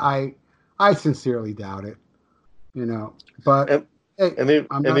 but I sincerely doubt it. But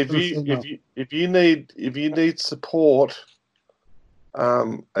if you need support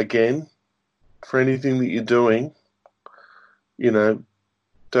again for anything that you're doing,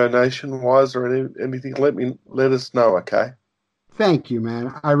 donation wise or anything, let us know, okay? Thank you,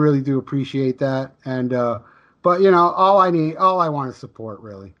 man. I really do appreciate that. And but all I want is support,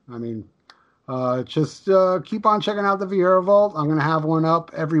 really. I mean, just keep on checking out the Viera Vault. I'm going to have one up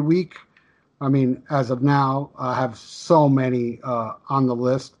every week. I mean, as of now, I have so many on the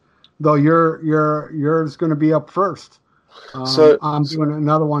list. Though yours going to be up first. So I'm doing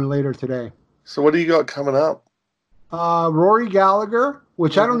another one later today. So what do you got coming up? Rory Gallagher,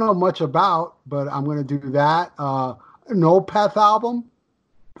 which I don't Mhm. know much about, but I'm going to do that. No Peth album.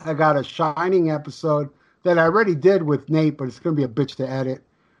 I got a Shining episode that I already did with Nate, but it's going to be a bitch to edit.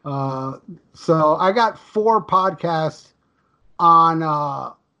 So I got 4 podcasts on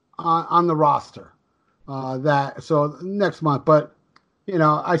the roster. That so next month, but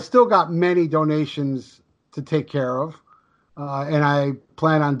I still got many donations to take care of, and I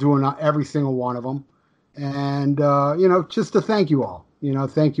plan on doing every single one of them. And just to thank you all.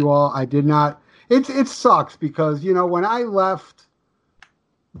 Thank you all. I did not. It sucks because when I left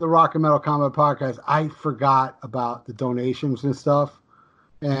the Rock and Metal Combat Podcast, I forgot about the donations and stuff,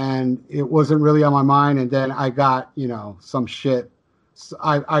 and it wasn't really on my mind. And then I got some shit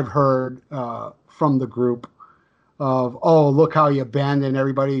I've heard from the group of, oh, look how you abandoned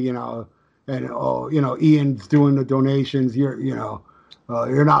everybody, and oh, Ian's doing the donations. You're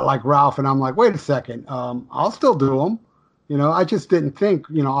not like Ralph. And I'm like, wait a second, I'll still do them. I just didn't think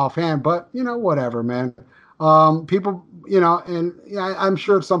offhand, but whatever, man. People, and I'm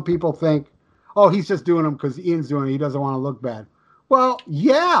sure some people think, oh, he's just doing them because Ian's doing it. He doesn't want to look bad. Well,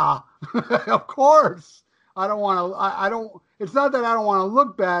 yeah, of course. I don't want to. I don't. It's not that I don't want to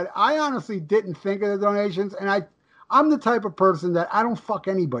look bad. I honestly didn't think of the donations, and I'm the type of person that I don't fuck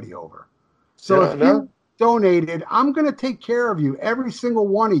anybody over. So Yeah, I if know. you donated, I'm going to take care of you, every single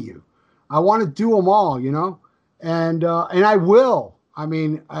one of you. I want to do them all, and I will. I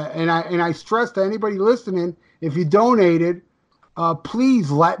mean, and I stress to anybody listening, if you donated,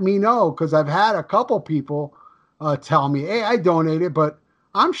 please let me know, because I've had a couple people tell me, hey, I donated, but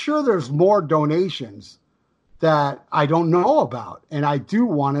I'm sure there's more donations that I don't know about, and I do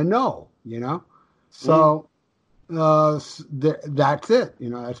want to know, So that's it.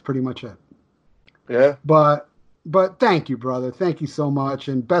 That's pretty much it. Yeah. But thank you, brother. Thank you so much,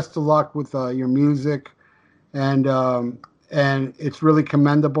 and best of luck with your music, and it's really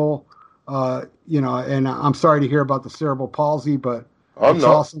commendable. And I'm sorry to hear about the cerebral palsy, but I'm it's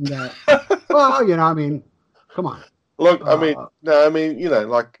not. awesome that. Well, I mean, come on. Look, I mean, no, I mean,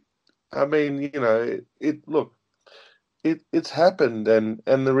 look, it's happened,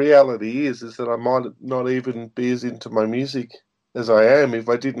 and the reality is that I might not even be as into my music as I am if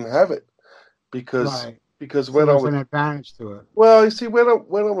I didn't have it, because Right. because So when I there's was an advantage to it. well, you see, when I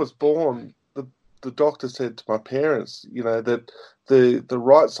was born, the doctor said to my parents, that the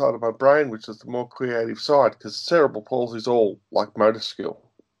right side of my brain, which is the more creative side, because cerebral palsy is all like motor skill.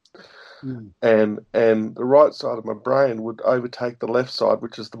 Mm. And the right side of my brain would overtake the left side,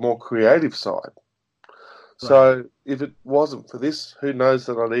 which is the more creative side. So Right. if it wasn't for this, who knows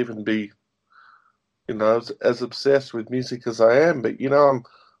that I'd even be, as obsessed with music as I am. But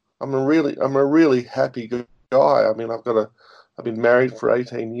I'm a really happy guy. I mean, I've been married for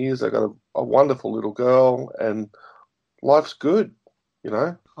 18 years. I've got a wonderful little girl, and life's good.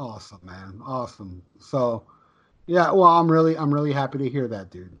 Awesome, man. Awesome. So, yeah. Well, I'm really happy to hear that,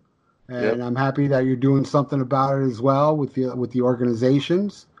 dude. Yep. And I'm happy that you're doing something about it as well with the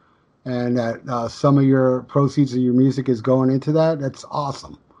organizations, and that some of your proceeds of your music is going into that. That's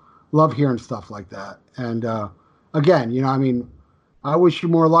awesome. Love hearing stuff like that. And again, I mean, I wish you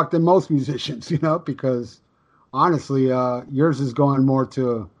more luck than most musicians, because honestly, yours is going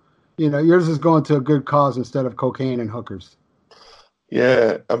to a good cause instead of cocaine and hookers.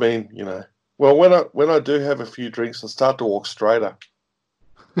 Yeah. I mean, well, when I do have a few drinks, I start to walk straighter.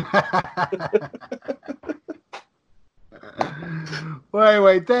 Well,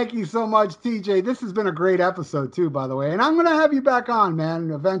 anyway, thank you so much, TJ. This has been a great episode too, by the way. And I'm gonna have you back on,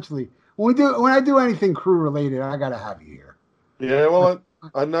 man, eventually. When I do anything crew related, I gotta have you here. Yeah. Well,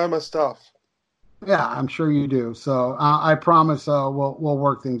 I know my stuff. Yeah, I'm sure you do. So I promise we'll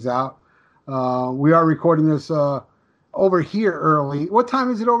work things out. We are recording this over here early. What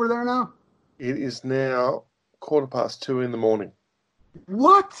time is it over there now? It is now 2:15 in the morning.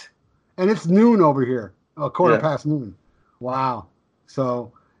 What? And it's noon over here. Quarter Yeah. past noon. Wow.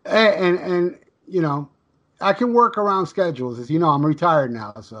 So and I can work around schedules. As you know, I'm retired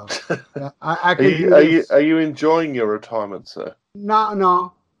now, so I can do this. Are you enjoying your retirement, sir?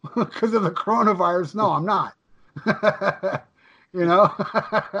 No, because of the coronavirus. No, I'm not.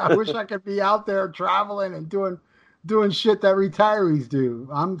 I wish I could be out there traveling and doing shit that retirees do.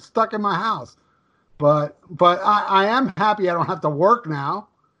 I'm stuck in my house, but I am happy I don't have to work now.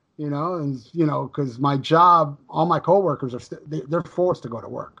 Because my job, all my coworkers they're forced to go to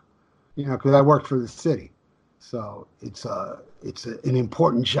work. Because I work for the city, so it's an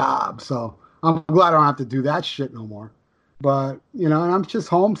important job. So I'm glad I don't have to do that shit no more. But and I'm just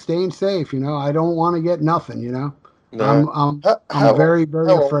home, staying safe. I don't want to get nothing. No. I'm very, very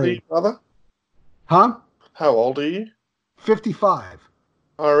How old are afraid. you, brother? Huh? How old are you? 55.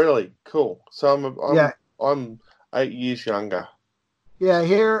 Oh, really? Cool. So Yeah. I'm 8 years younger. Yeah,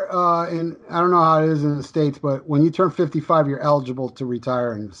 here in I don't know how it is in the States, but when you turn 55, you're eligible to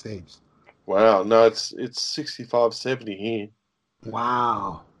retire in the States. Wow. No, it's 65, 70 here.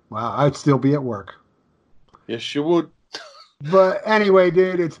 Wow. Wow. I'd still be at work. Yes, you would. But anyway,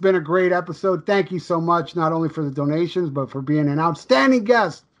 dude, it's been a great episode. Thank you so much, not only for the donations, but for being an outstanding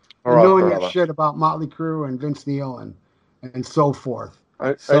guest All and right, knowing your brother. shit about Motley Crue and Vince Neil and so forth.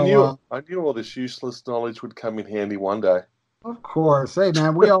 I So, knew all this useless knowledge would come in handy one day. of course, hey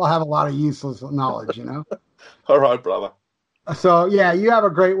man, we all have a lot of useless knowledge, you know. All right, brother. So yeah, you have a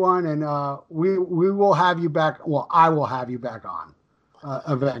great one, and we will have you back. Well, I will have you back on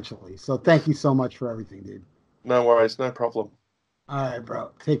eventually. So thank you so much for everything, dude. No worries, no problem. All right,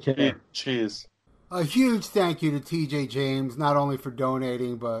 bro. Take care. Cheers. A huge thank you to TJ James, not only for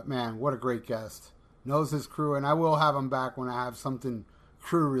donating, but man, what a great guest. Knows his crew, and I will have him back when I have something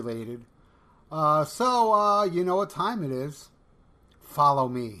crew related. So you know what time it is. Follow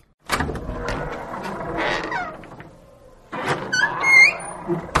me.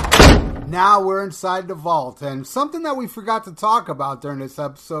 Now we're inside the vault, and something that we forgot to talk about during this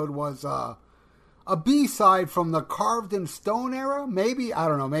episode was a B-side from the Carved in Stone era. Maybe, I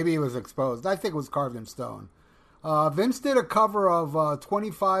don't know, maybe it was Exposed. I think it was Carved in Stone. Vince did a cover of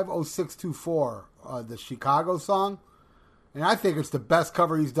 250624, the Chicago song, and I think it's the best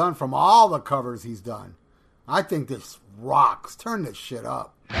cover he's done from all the covers he's done. I think this rocks. Turn this shit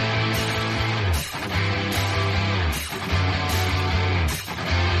up.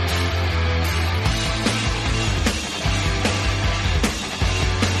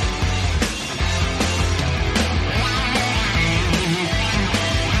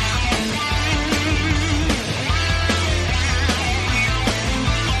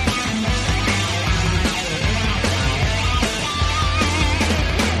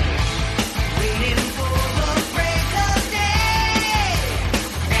 Waiting for the break of day.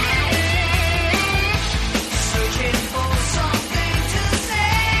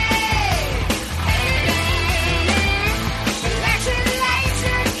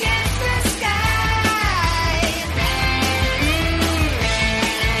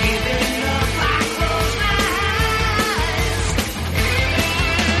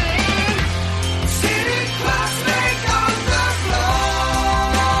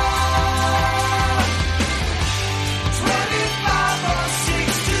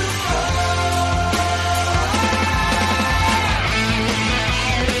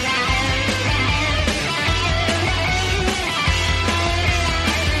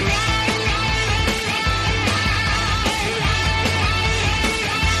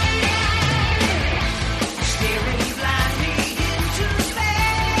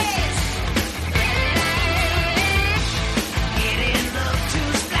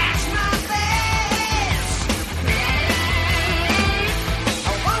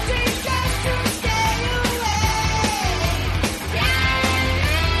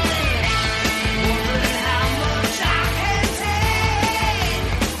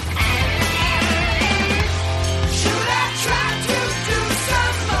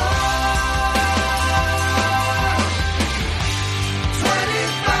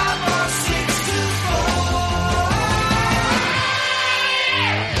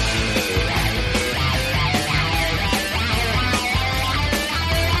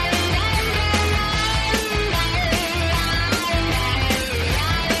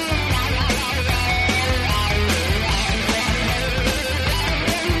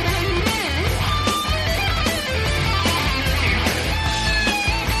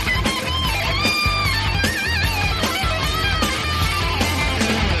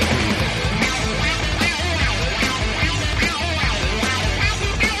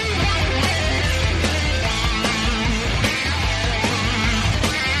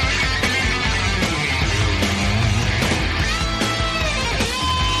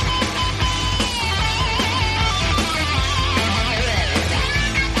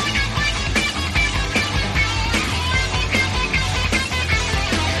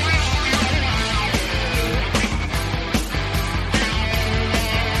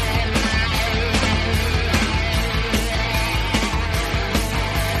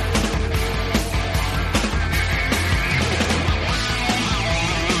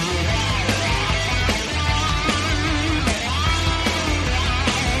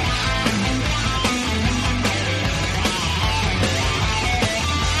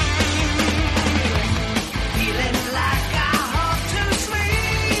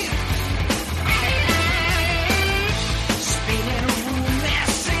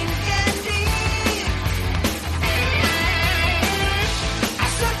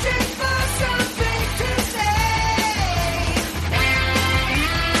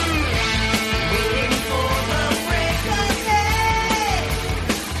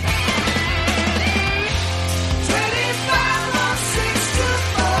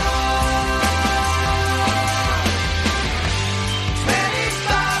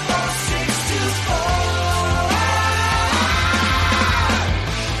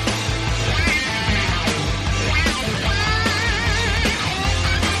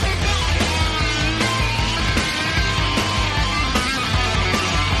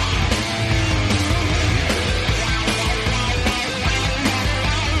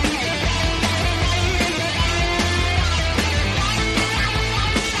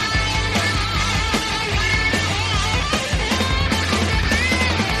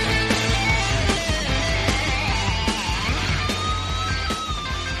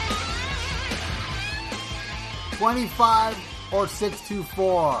 25 or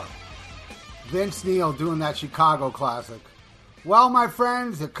 624. Vince Neil doing that Chicago classic. Well, my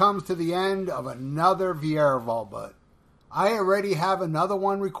friends, it comes to the end of another Viera Vault, but I already have another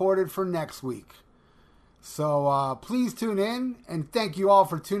one recorded for next week. So please tune in, and thank you all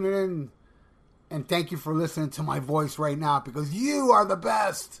for tuning in, and thank you for listening to my voice right now, because you are the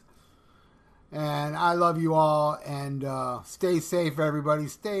best. And I love you all, and stay safe, everybody.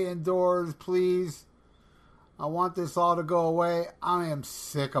 Stay indoors, please. I want this all to go away. I am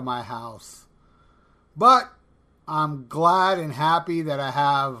sick of my house. But I'm glad and happy that I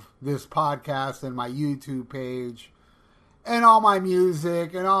have this podcast and my YouTube page and all my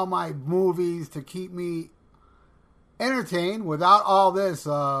music and all my movies to keep me entertained. Without all this,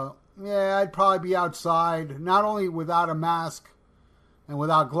 I'd probably be outside, not only without a mask and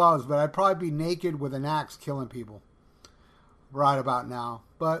without gloves, but I'd probably be naked with an axe killing people right about now.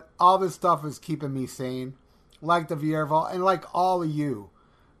 But all this stuff is keeping me sane, like the Viera Vault, and like all of you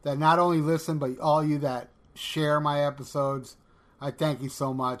that not only listen, but all you that share my episodes. I thank you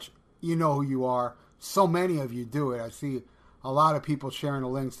so much. You know who you are. So many of you do it. I see a lot of people sharing the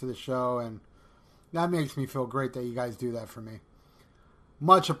links to the show, and that makes me feel great that you guys do that for me.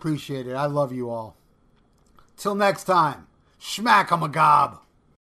 Much appreciated. I love you all. Till next time, schmack 'em a gob.